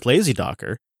really got it with Lazy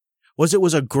Docker, was it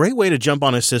was a great way to jump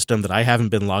on a system that I haven't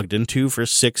been logged into for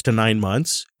 6 to 9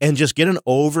 months and just get an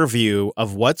overview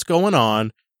of what's going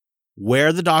on,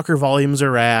 where the Docker volumes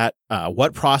are at,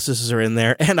 what processes are in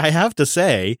there. And I have to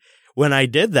say, when I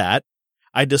did that,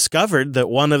 I discovered that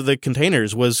one of the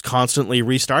containers was constantly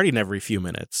restarting every few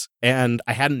minutes. And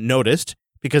I hadn't noticed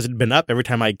because it'd been up every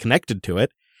time I connected to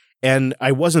it. And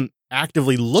I wasn't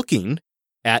actively looking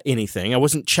at anything. I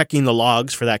wasn't checking the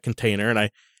logs for that container, and I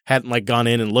hadn't gone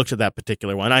in and looked at that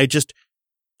particular one. I just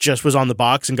was on the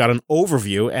box and got an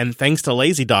overview, and thanks to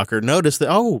Lazy Docker, noticed that,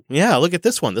 oh, yeah, look at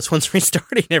this one. This one's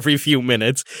restarting every few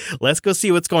minutes. Let's go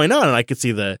see what's going on. And I could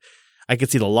see the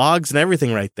logs and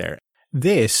everything right there.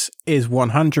 This is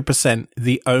 100%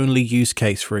 the only use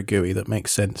case for a GUI that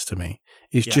makes sense to me.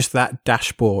 It's just that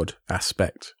dashboard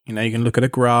aspect. You can look at a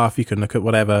graph, you can look at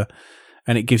whatever,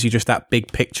 and it gives you just that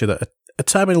big picture that a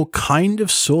terminal kind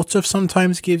of, sort of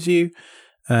sometimes gives you.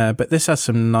 But this has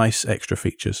some nice extra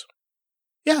features.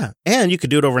 Yeah, and you could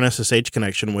do it over an SSH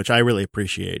connection, which I really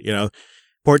appreciate.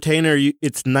 Portainer,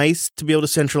 it's nice to be able to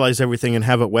centralize everything and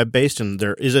have it web-based, and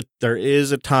there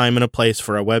is a time and a place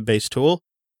for a web-based tool.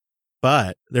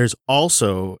 But there's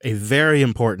also a very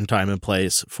important time and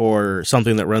place for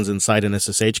something that runs inside an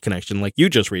SSH connection like you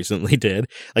just recently did.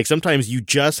 Like sometimes you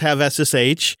just have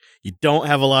SSH, you don't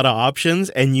have a lot of options,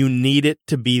 and you need it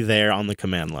to be there on the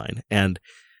command line. And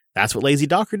that's what Lazy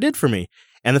Docker did for me.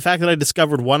 And the fact that I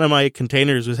discovered one of my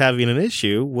containers was having an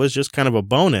issue was just kind of a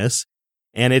bonus.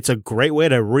 And it's a great way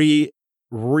to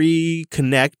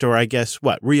reconnect, or I guess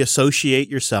reassociate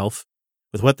yourself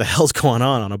with what the hell's going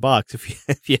on a box if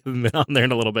you haven't been on there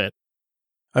in a little bit.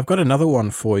 I've got another one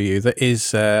for you that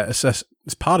is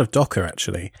it's part of Docker,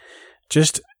 actually.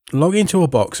 Just log into a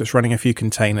box that's running a few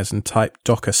containers and type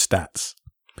Docker stats.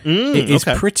 It is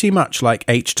pretty much like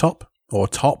HTOP, or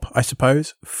top, I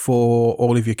suppose, for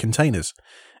all of your containers.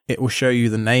 It will show you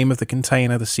the name of the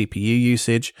container, the CPU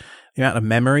usage, the amount of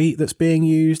memory that's being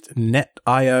used, net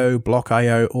IO, block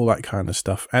IO, all that kind of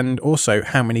stuff, and also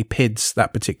how many PIDs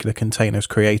that particular container has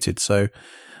created. So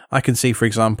I can see, for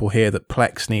example, here that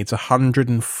Plex needs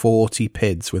 140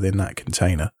 PIDs within that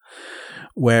container,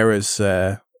 whereas,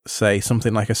 say,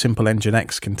 something like a simple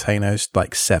Nginx container is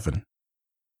like 7.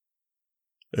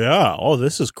 Yeah. Oh,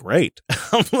 this is great.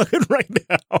 I'm looking right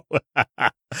now.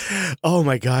 Oh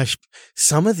my gosh.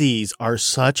 Some of these are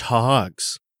such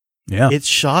hogs. Yeah. It's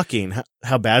shocking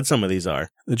how bad some of these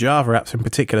are. The Java apps in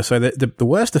particular. So the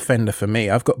worst offender for me,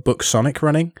 I've got BookSonic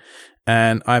running,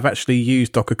 and I've actually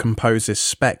used Docker Compose's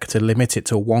spec to limit it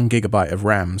to 1 gigabyte of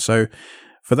RAM. So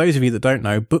for those of you that don't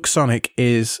know, BookSonic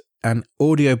is an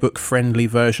audiobook-friendly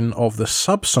version of the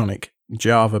Subsonic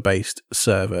Java-based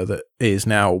server that is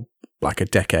now like a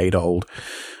decade old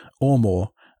or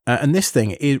more. And this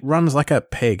thing, it runs like a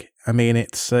pig. I mean,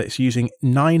 it's using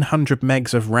 900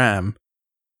 megs of RAM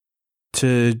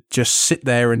to just sit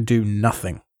there and do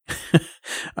nothing.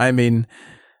 I mean,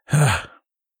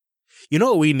 you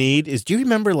know what we need is, do you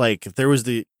remember, like, there was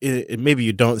maybe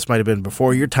you don't, this might have been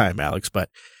before your time, Alex, but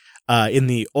in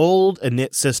the old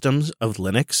init systems of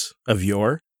Linux, of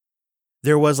yore,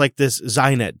 there was like this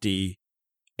Zynet-D,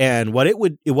 and what it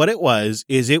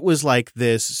was like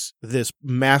this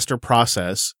master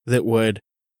process that would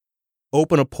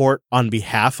open a port on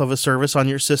behalf of a service on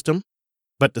your system,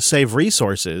 but to save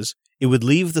resources, it would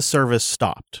leave the service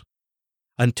stopped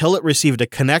until it received a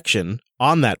connection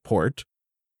on that port,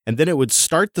 and then it would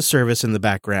start the service in the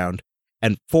background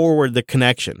and forward the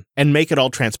connection and make it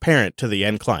all transparent to the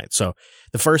end client. So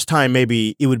the first time,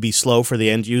 maybe it would be slow for the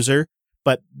end user,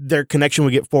 but their connection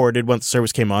would get forwarded once the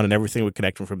service came on, and everything would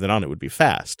connect from then on. It would be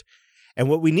fast. And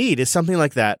what we need is something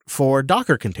like that for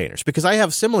Docker containers, because I have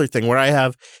a similar thing where I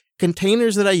have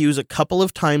containers that I use a couple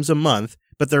of times a month,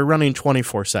 but they're running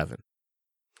 24/7.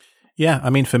 Yeah,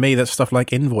 I mean, for me, that's stuff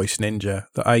like Invoice Ninja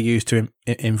that I use to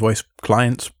invoice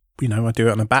clients. You know, I do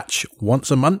it on a batch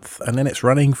once a month, and then it's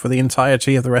running for the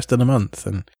entirety of the rest of the month.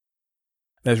 And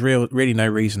there's really no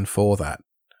reason for that.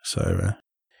 So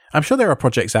I'm sure there are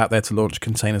projects out there to launch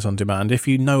containers on demand. If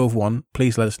you know of one,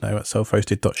 please let us know at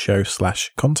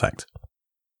selfhosted.show/contact.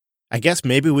 I guess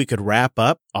maybe we could wrap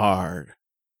up our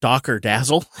Docker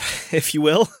Dazzle, if you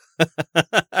will,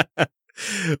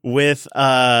 with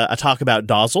a talk about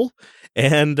Dozzle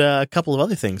and a couple of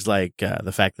other things, like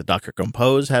the fact that Docker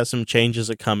Compose has some changes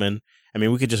that come in. I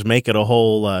mean, we could just make it a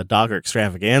whole Docker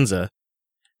extravaganza.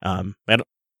 I don't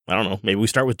know. Maybe we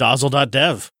start with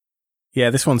Dozzle.dev. Yeah,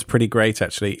 this one's pretty great,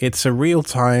 actually. It's a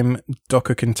real-time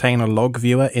Docker container log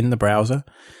viewer in the browser.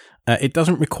 It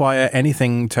doesn't require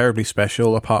anything terribly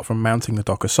special apart from mounting the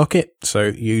Docker socket, so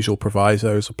usual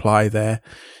provisos apply there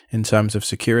in terms of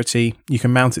security. You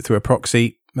can mount it through a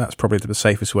proxy. That's probably the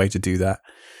safest way to do that.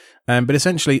 But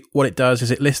essentially, what it does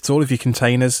is it lists all of your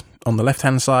containers on the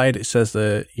left-hand side. It says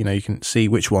you can see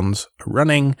which ones are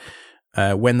running,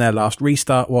 when their last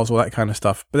restart was, all that kind of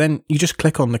stuff. But then you just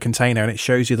click on the container and it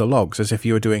shows you the logs as if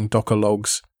you were doing Docker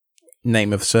logs,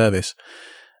 name of service.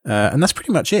 And that's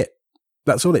pretty much it.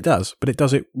 That's all it does, but it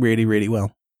does it really, really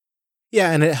well.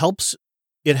 Yeah, and it helps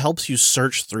you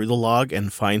search through the log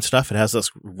and find stuff. It has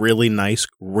this really nice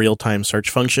real-time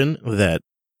search function that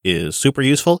is super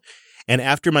useful. And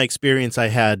after my experience I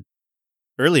had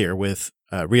earlier with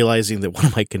realizing that one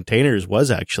of my containers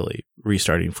was actually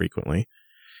restarting frequently,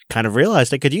 kind of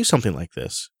realized I could use something like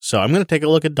this. So I'm going to take a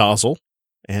look at Dozzle,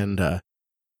 and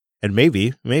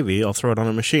maybe I'll throw it on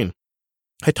a machine.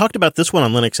 I talked about this one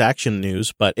on Linux Action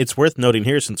News, but it's worth noting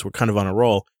here since we're kind of on a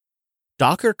roll.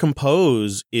 Docker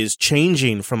Compose is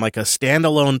changing from like a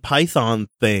standalone Python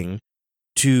thing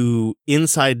to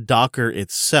inside Docker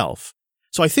itself.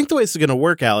 So I think the way this is going to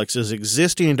work, Alex, is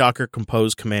existing Docker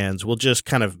Compose commands will just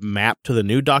kind of map to the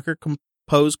new Docker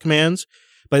Compose commands.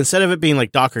 But instead of it being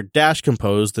like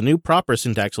Docker-compose, the new proper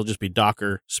syntax will just be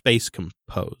Docker space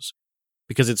compose,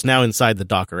 because it's now inside the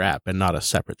Docker app and not a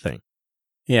separate thing.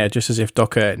 Yeah, just as if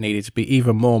Docker needed to be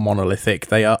even more monolithic,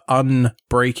 they are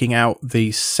unbreaking out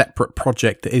the separate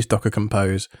project that is Docker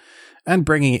Compose and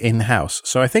bringing it in-house.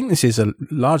 So I think this is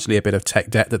largely a bit of tech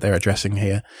debt that they're addressing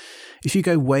here. If you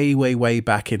go way, way, way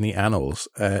back in the annals,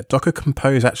 Docker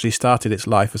Compose actually started its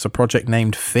life as a project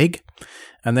named Fig,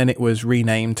 and then it was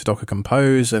renamed to Docker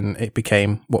Compose, and it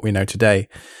became what we know today.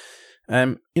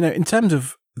 In terms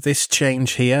of this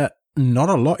change here, not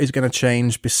a lot is going to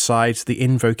change besides the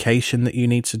invocation that you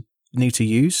need to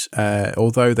use.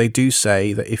 Although they do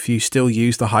say that if you still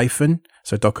use the hyphen,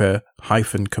 so Docker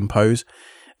hyphen compose,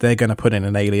 they're going to put in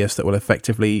an alias that will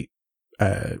effectively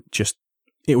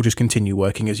it will just continue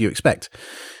working as you expect.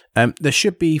 There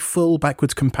should be full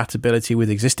backwards compatibility with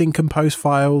existing Compose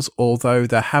files, although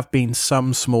there have been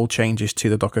some small changes to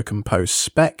the Docker Compose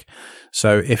spec.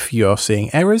 So if you're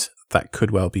seeing errors, that could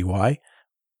well be why.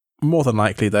 More than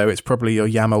likely, though, it's probably your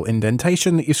YAML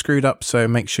indentation that you screwed up, so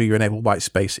make sure you enable white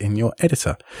space in your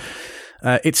editor.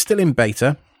 It's still in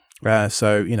beta,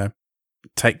 so,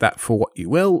 take that for what you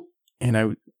will.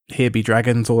 Here be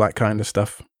dragons, all that kind of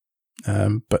stuff.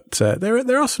 But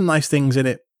there are some nice things in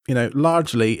it.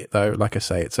 Largely, though, like I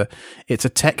say, it's a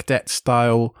tech debt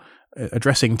style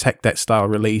addressing tech debt style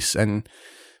release, and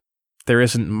there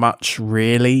isn't much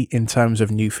really in terms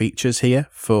of new features here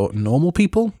for normal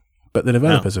people, but the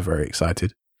developers are very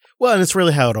excited. Well, and it's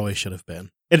really how it always should have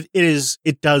been.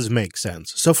 It does make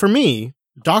sense. So for me,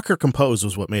 Docker Compose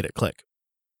was what made it click.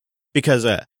 Because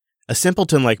a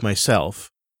simpleton like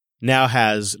myself now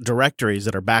has directories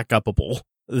that are backupable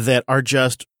that are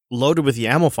just loaded with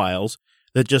YAML files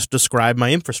that just describe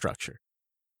my infrastructure.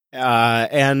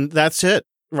 And that's it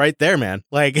right there, man.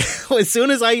 Like, as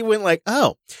soon as I went like,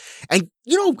 oh, and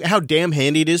you know how damn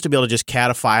handy it is to be able to just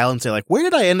cat a file and say like, where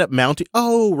did I end up mounting?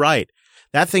 Oh, right.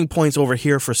 That thing points over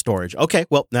here for storage. Okay,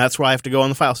 well, that's where I have to go on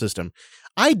the file system.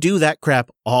 I do that crap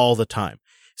all the time.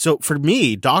 So for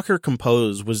me, Docker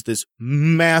Compose was this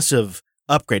massive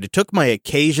upgrade. It took my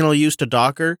occasional use to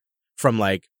Docker from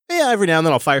like, yeah, every now and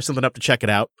then I'll fire something up to check it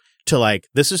out, to like,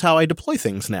 this is how I deploy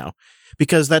things now.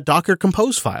 Because that Docker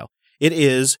Compose file, it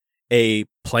is a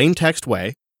plain text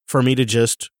way for me to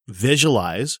just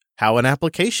visualize how an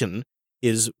application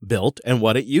is built and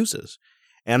what it uses.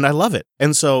 And I love it.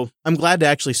 And so I'm glad to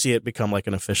actually see it become like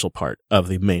an official part of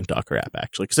the main Docker app,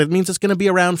 actually, because it means it's going to be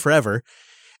around forever.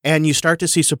 And you start to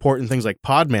see support in things like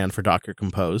Podman for Docker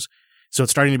Compose. So it's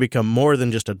starting to become more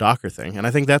than just a Docker thing. And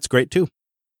I think that's great too.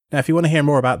 Now, if you want to hear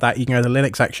more about that, you can go to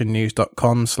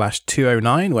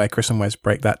linuxactionnews.com/209, where Chris and Wes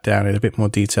break that down in a bit more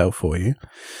detail for you.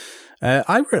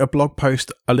 I wrote a blog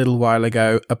post a little while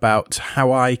ago about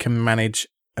how I can manage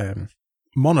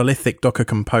monolithic Docker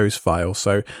Compose files.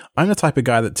 So I'm the type of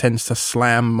guy that tends to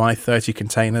slam my 30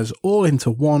 containers all into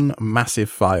one massive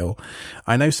file.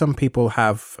 I know some people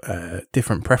have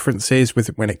different preferences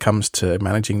when it comes to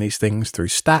managing these things through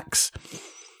stacks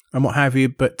and what have you,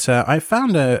 but I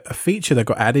found a feature that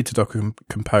got added to Docker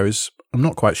Compose, I'm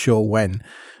not quite sure when,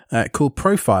 called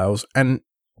Profiles, and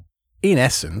in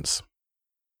essence,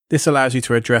 this allows you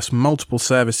to address multiple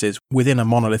services within a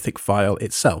monolithic file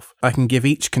itself. I can give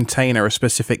each container a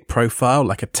specific profile,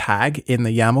 like a tag in the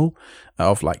YAML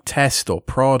of like test or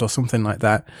prod or something like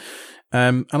that.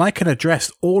 And I can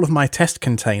address all of my test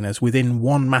containers within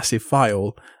one massive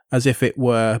file as if it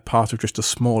were part of just a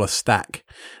smaller stack.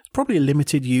 It's probably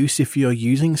limited use if you're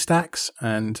using stacks,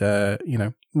 and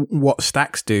what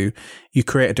stacks do, you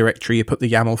create a directory, you put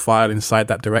the YAML file inside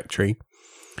that directory,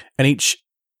 and each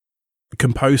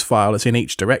Compose file that's in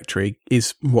each directory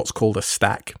is what's called a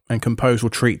stack, and Compose will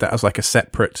treat that as like a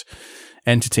separate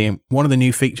entity. And one of the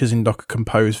new features in Docker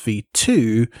Compose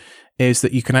v2 is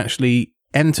that you can actually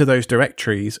enter those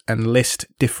directories and list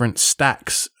different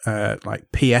stacks,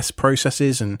 like PS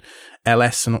processes and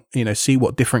LS, and see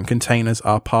what different containers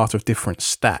are part of different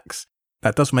stacks.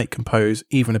 That does make Compose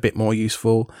even a bit more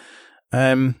useful.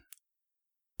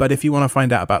 But if you want to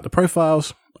find out about the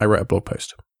profiles, I wrote a blog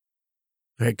post.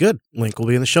 Very good. Link will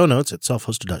be in the show notes at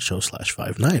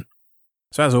selfhosted.show/59.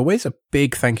 So as always, a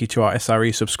big thank you to our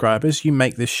SRE subscribers. You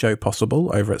make this show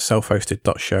possible over at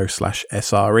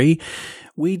selfhosted.show/SRE.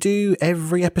 We do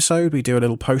every episode, we do a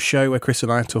little post show where Chris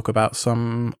and I talk about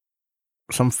some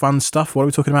fun stuff. What are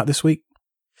we talking about this week?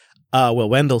 Well,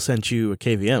 Wendell sent you a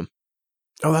KVM.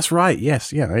 Oh, that's right.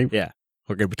 Yes. Yeah. Yeah.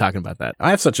 We're going to be talking about that.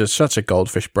 I have such a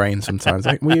goldfish brain sometimes.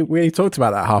 we talked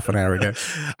about that half an hour ago.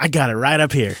 I got it right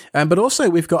up here. But also,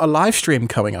 we've got a live stream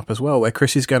coming up as well, where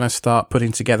Chris is going to start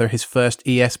putting together his first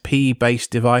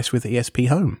ESP-based device with ESP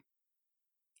Home.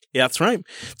 Yeah, that's right.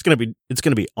 It's going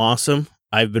to be awesome.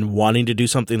 I've been wanting to do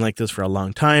something like this for a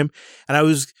long time, and I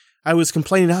was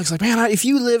complaining to Alex, like, man, if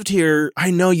you lived here,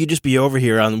 I know you'd just be over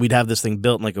here and we'd have this thing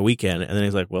built in like a weekend. And then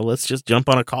he's like, well, let's just jump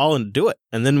on a call and do it.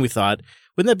 And then we thought,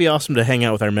 wouldn't that be awesome to hang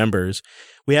out with our members?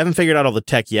 We haven't figured out all the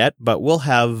tech yet, but we'll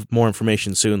have more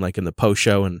information soon, like in the post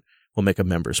show, and we'll make a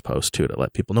members post too to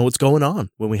let people know what's going on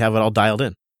when we have it all dialed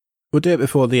in. We'll do it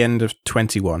before the end of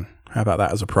 21. How about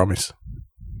that as a promise?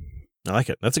 I like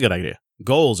it. That's a good idea.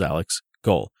 Goals, Alex.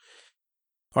 Goal.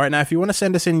 All right, now, if you want to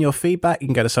send us in your feedback, you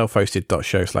can go to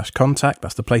selfhosted.show/contact.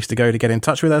 That's the place to go to get in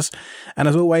touch with us. And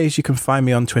as always, you can find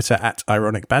me on Twitter at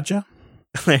IronicBadger.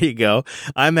 There you go.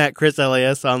 I'm at Chris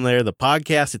LAS on there. The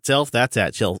podcast itself, that's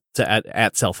at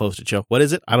Self-Hosted Show. What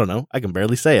is it? I don't know. I can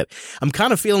barely say it. I'm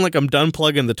kind of feeling like I'm done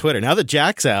plugging the Twitter. Now that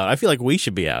Jack's out, I feel like we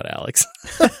should be out, Alex.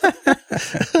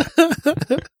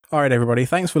 All right, everybody.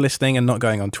 Thanks for listening and not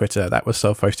going on Twitter. That was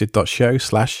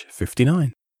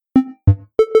selfhosted.show/59.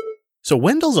 So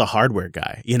Wendell's a hardware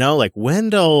guy, like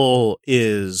Wendell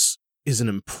is an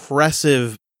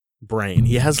impressive brain.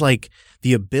 He has like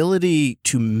the ability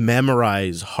to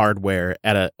memorize hardware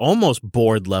at a almost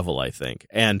board level, I think.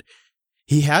 And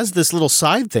he has this little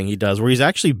side thing he does where he's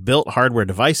actually built hardware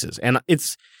devices. And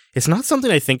it's not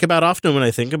something I think about often when I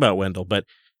think about Wendell, but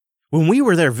when we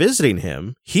were there visiting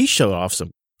him, he showed off some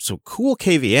cool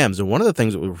KVMs. And one of the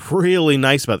things that was really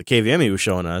nice about the KVM he was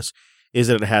showing us is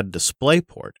that it had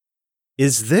DisplayPort.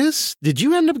 Did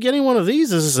you end up getting one of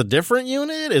these? Is this a different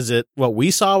unit? Is it what we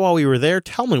saw while we were there?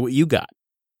 Tell me what you got.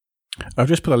 I'll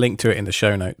just put a link to it in the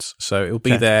show notes. So it'll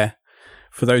be there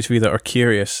for those of you that are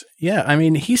curious. Yeah, I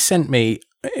mean, he sent me,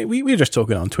 we were just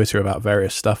talking on Twitter about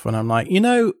various stuff, and I'm like,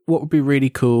 what would be really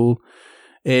cool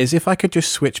is if I could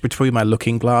just switch between my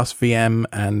Looking Glass VM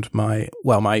and my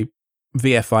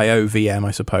VFIO VM,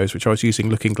 I suppose, which I was using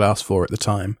Looking Glass for at the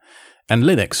time, and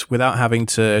Linux without having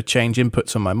to change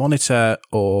inputs on my monitor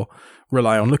or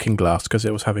rely on Looking Glass because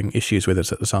it was having issues with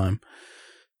it at the time.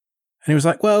 And he was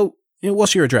like, well,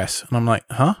 what's your address? And I'm like,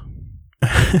 huh?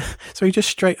 So he just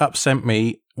straight up sent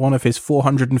me one of his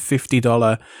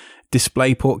 $450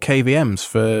 DisplayPort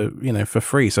KVMs for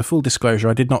free. So full disclosure,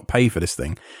 I did not pay for this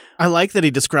thing. I like that he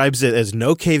describes it as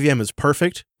no KVM is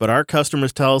perfect, but our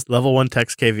customers tell us level 1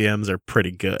 text KVMs are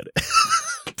pretty good.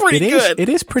 It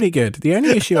is pretty good. The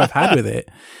only issue I've had with it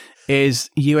is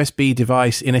USB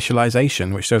device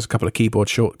initialization, which there's a couple of keyboard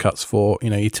shortcuts for,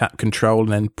 you tap control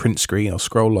and then print screen or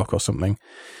scroll lock or something.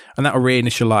 And that will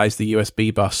reinitialize the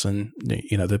USB bus and,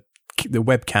 the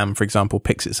webcam, for example,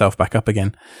 picks itself back up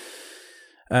again.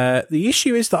 The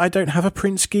issue is that I don't have a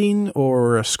print screen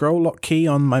or a scroll lock key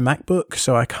on my MacBook,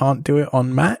 so I can't do it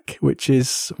on Mac, which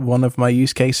is one of my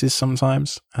use cases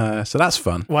sometimes. So that's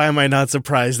fun. Why am I not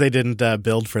surprised they didn't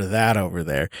build for that over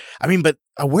there? I mean, but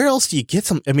where else do you get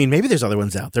some? I mean, maybe there's other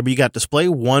ones out there, but you got Display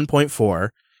 1.4,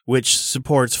 which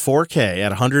supports 4K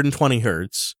at 120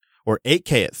 hertz or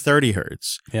 8K at 30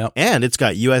 hertz. Yeah, and it's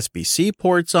got USB-C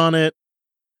ports on it.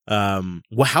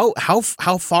 How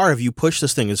far have you pushed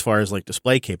this thing as far as like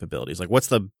display capabilities? Like, what's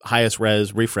the highest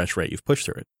res refresh rate you've pushed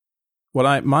through it?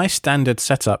 Well, my standard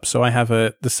setup, so I have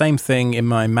the same thing in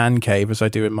my man cave as I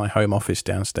do in my home office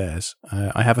downstairs.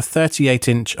 I have a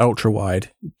 38-inch ultra-wide.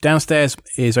 Downstairs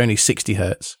is only 60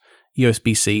 hertz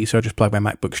USB-C, so I just plug my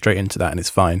MacBook straight into that and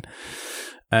it's fine.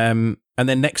 And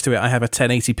then next to it, I have a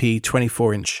 1080p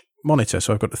 24-inch monitor.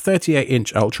 So I've got a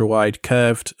 38-inch ultra-wide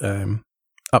curved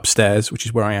upstairs, which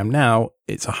is where I am now.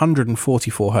 It's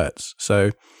 144 hertz.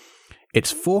 So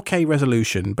it's 4K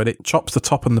resolution, but it chops the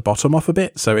top and the bottom off a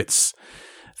bit. So it's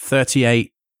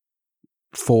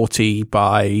 3840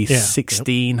 by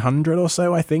 1600 or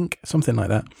so, I think. Something like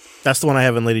that. That's the one I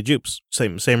have in Lady Jupes.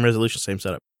 Same resolution, same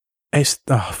setup.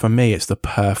 For me, it's the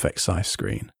perfect size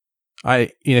screen.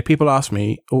 People ask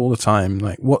me all the time,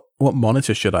 like, what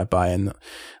monitor should I buy? And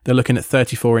they're looking at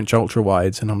 34-inch ultra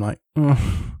wides, and I'm like,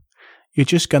 you're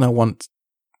just going to want,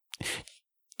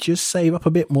 just save up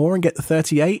a bit more and get the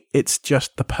 38. It's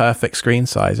just the perfect screen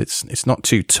size. It's not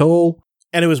too tall.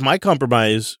 And it was my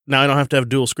compromise. Now I don't have to have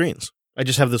dual screens. I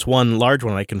just have this one large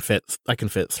one I can fit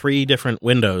 3 different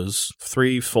windows,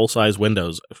 3 full-size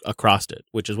windows across it,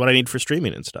 which is what I need for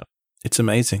streaming and stuff. It's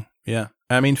amazing. Yeah.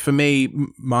 I mean, for me,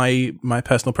 my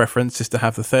personal preference is to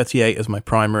have the 38 as my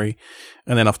primary,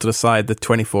 and then off to the side, the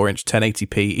 24-inch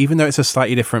 1080p, even though it's a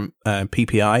slightly different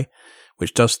PPI,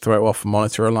 which does throw off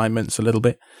monitor alignments a little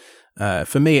bit.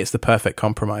 For me, it's the perfect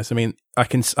compromise. I mean, I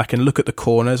can look at the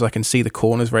corners. I can see the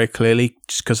corners very clearly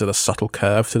just because of the subtle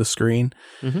curve to the screen.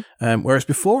 Mm-hmm. Whereas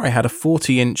before, I had a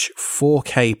 40-inch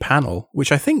 4K panel,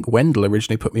 which I think Wendell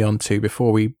originally put me onto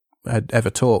before we had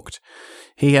ever talked.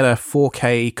 He had a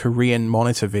 4K Korean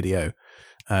monitor video.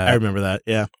 I remember that,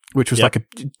 yeah. Which was like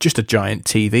just a giant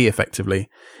TV, effectively.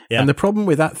 Yeah. And the problem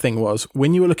with that thing was,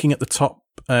 when you were looking at the top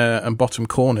and bottom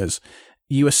corners,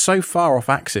 you were so far off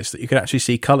axis that you could actually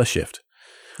see color shift.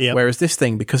 Yep. Whereas this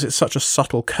thing, because it's such a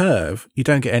subtle curve, you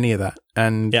don't get any of that.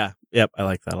 And I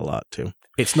like that a lot, too.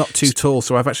 It's not too tall,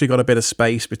 so I've actually got a bit of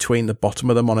space between the bottom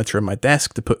of the monitor and my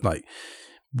desk to put, like,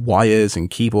 wires and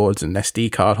keyboards and SD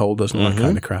card holders and all that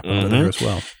kind of crap under there as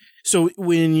well. So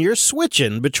when you're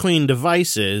switching between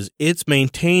devices, it's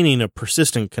maintaining a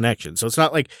persistent connection. So it's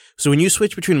not like, so when you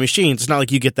switch between machines, it's not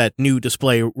like you get that new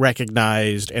display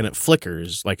recognized and it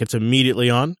flickers, like it's immediately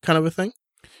on kind of a thing?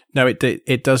 No,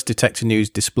 it does detect a new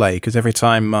display, because every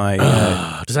time my...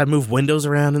 does that move windows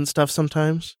around and stuff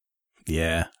sometimes?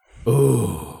 Yeah.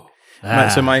 Ooh.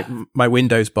 So my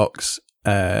Windows box,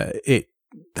 it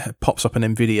pops up an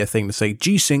NVIDIA thing to say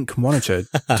G-Sync monitor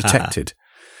detected.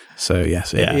 So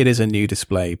yes, it is a new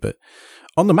display. But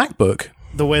on the MacBook,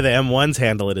 the way the M1s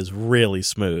handle it is really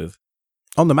smooth.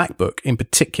 On the MacBook, in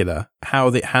particular, how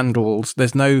it handles,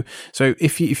 there's no. So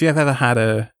if you've ever had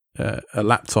a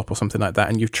laptop or something like that,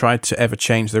 and you've tried to ever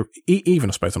change even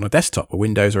I suppose on a desktop, a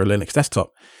Windows or a Linux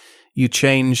desktop, you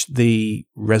change the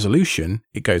resolution,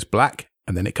 it goes black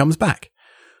and then it comes back.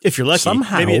 If you're lucky,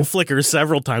 somehow, maybe it flickers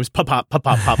several times. Pop, pop, pop,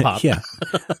 pop, pop, pop. Yeah.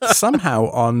 Somehow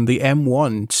on the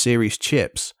M1 series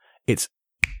chips, it's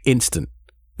instant.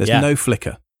 There's no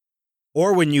flicker.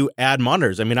 Or when you add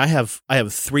monitors. I mean, I have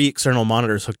 3 external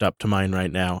monitors hooked up to mine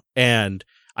right now, and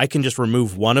I can just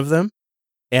remove one of them,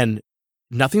 and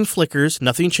nothing flickers,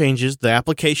 nothing changes. The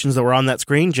applications that were on that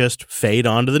screen just fade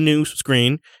onto the new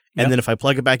screen, and then if I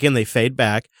plug it back in, they fade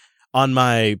back. On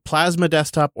my Plasma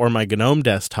desktop or my GNOME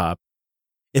desktop,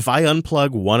 if I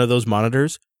unplug one of those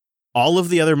monitors, all of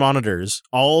the other monitors,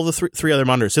 all the three other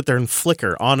monitors sit there and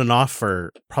flicker on and off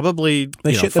for probably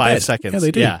 5 seconds. Yeah,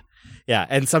 they do. Yeah.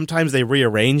 And sometimes they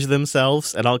rearrange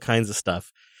themselves and all kinds of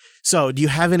stuff. So do you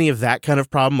have any of that kind of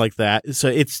problem like that? So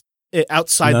it's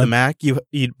outside the Mac,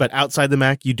 but outside the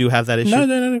Mac, you do have that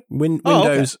issue?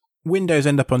 No. Windows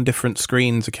end up on different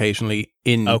screens occasionally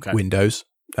in Windows.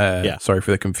 Sorry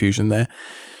for the confusion there.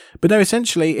 But no,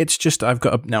 essentially, it's just I've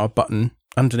got now a button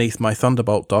underneath my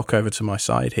Thunderbolt dock over to my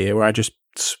side here where I just,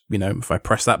 if I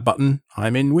press that button,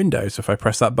 I'm in Windows. If I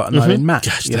press that button, I'm in Mac.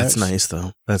 Gosh, that's nice,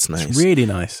 though. That's nice. It's really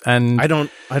nice. And I don't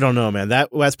know, man.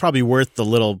 That's probably worth the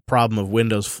little problem of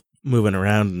Windows moving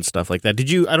around and stuff like that. I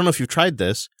don't know if you've tried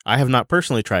this. I have not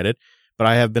personally tried it, but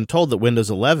I have been told that Windows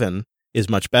 11 is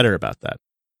much better about that.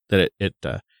 That it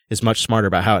is much smarter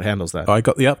about how it handles that. I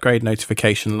got the upgrade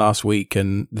notification last week,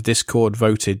 and the Discord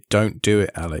voted, "Don't do it,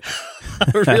 Alex."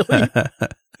 Really?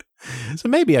 So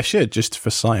maybe I should, just for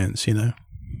science,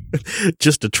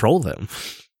 just to troll them.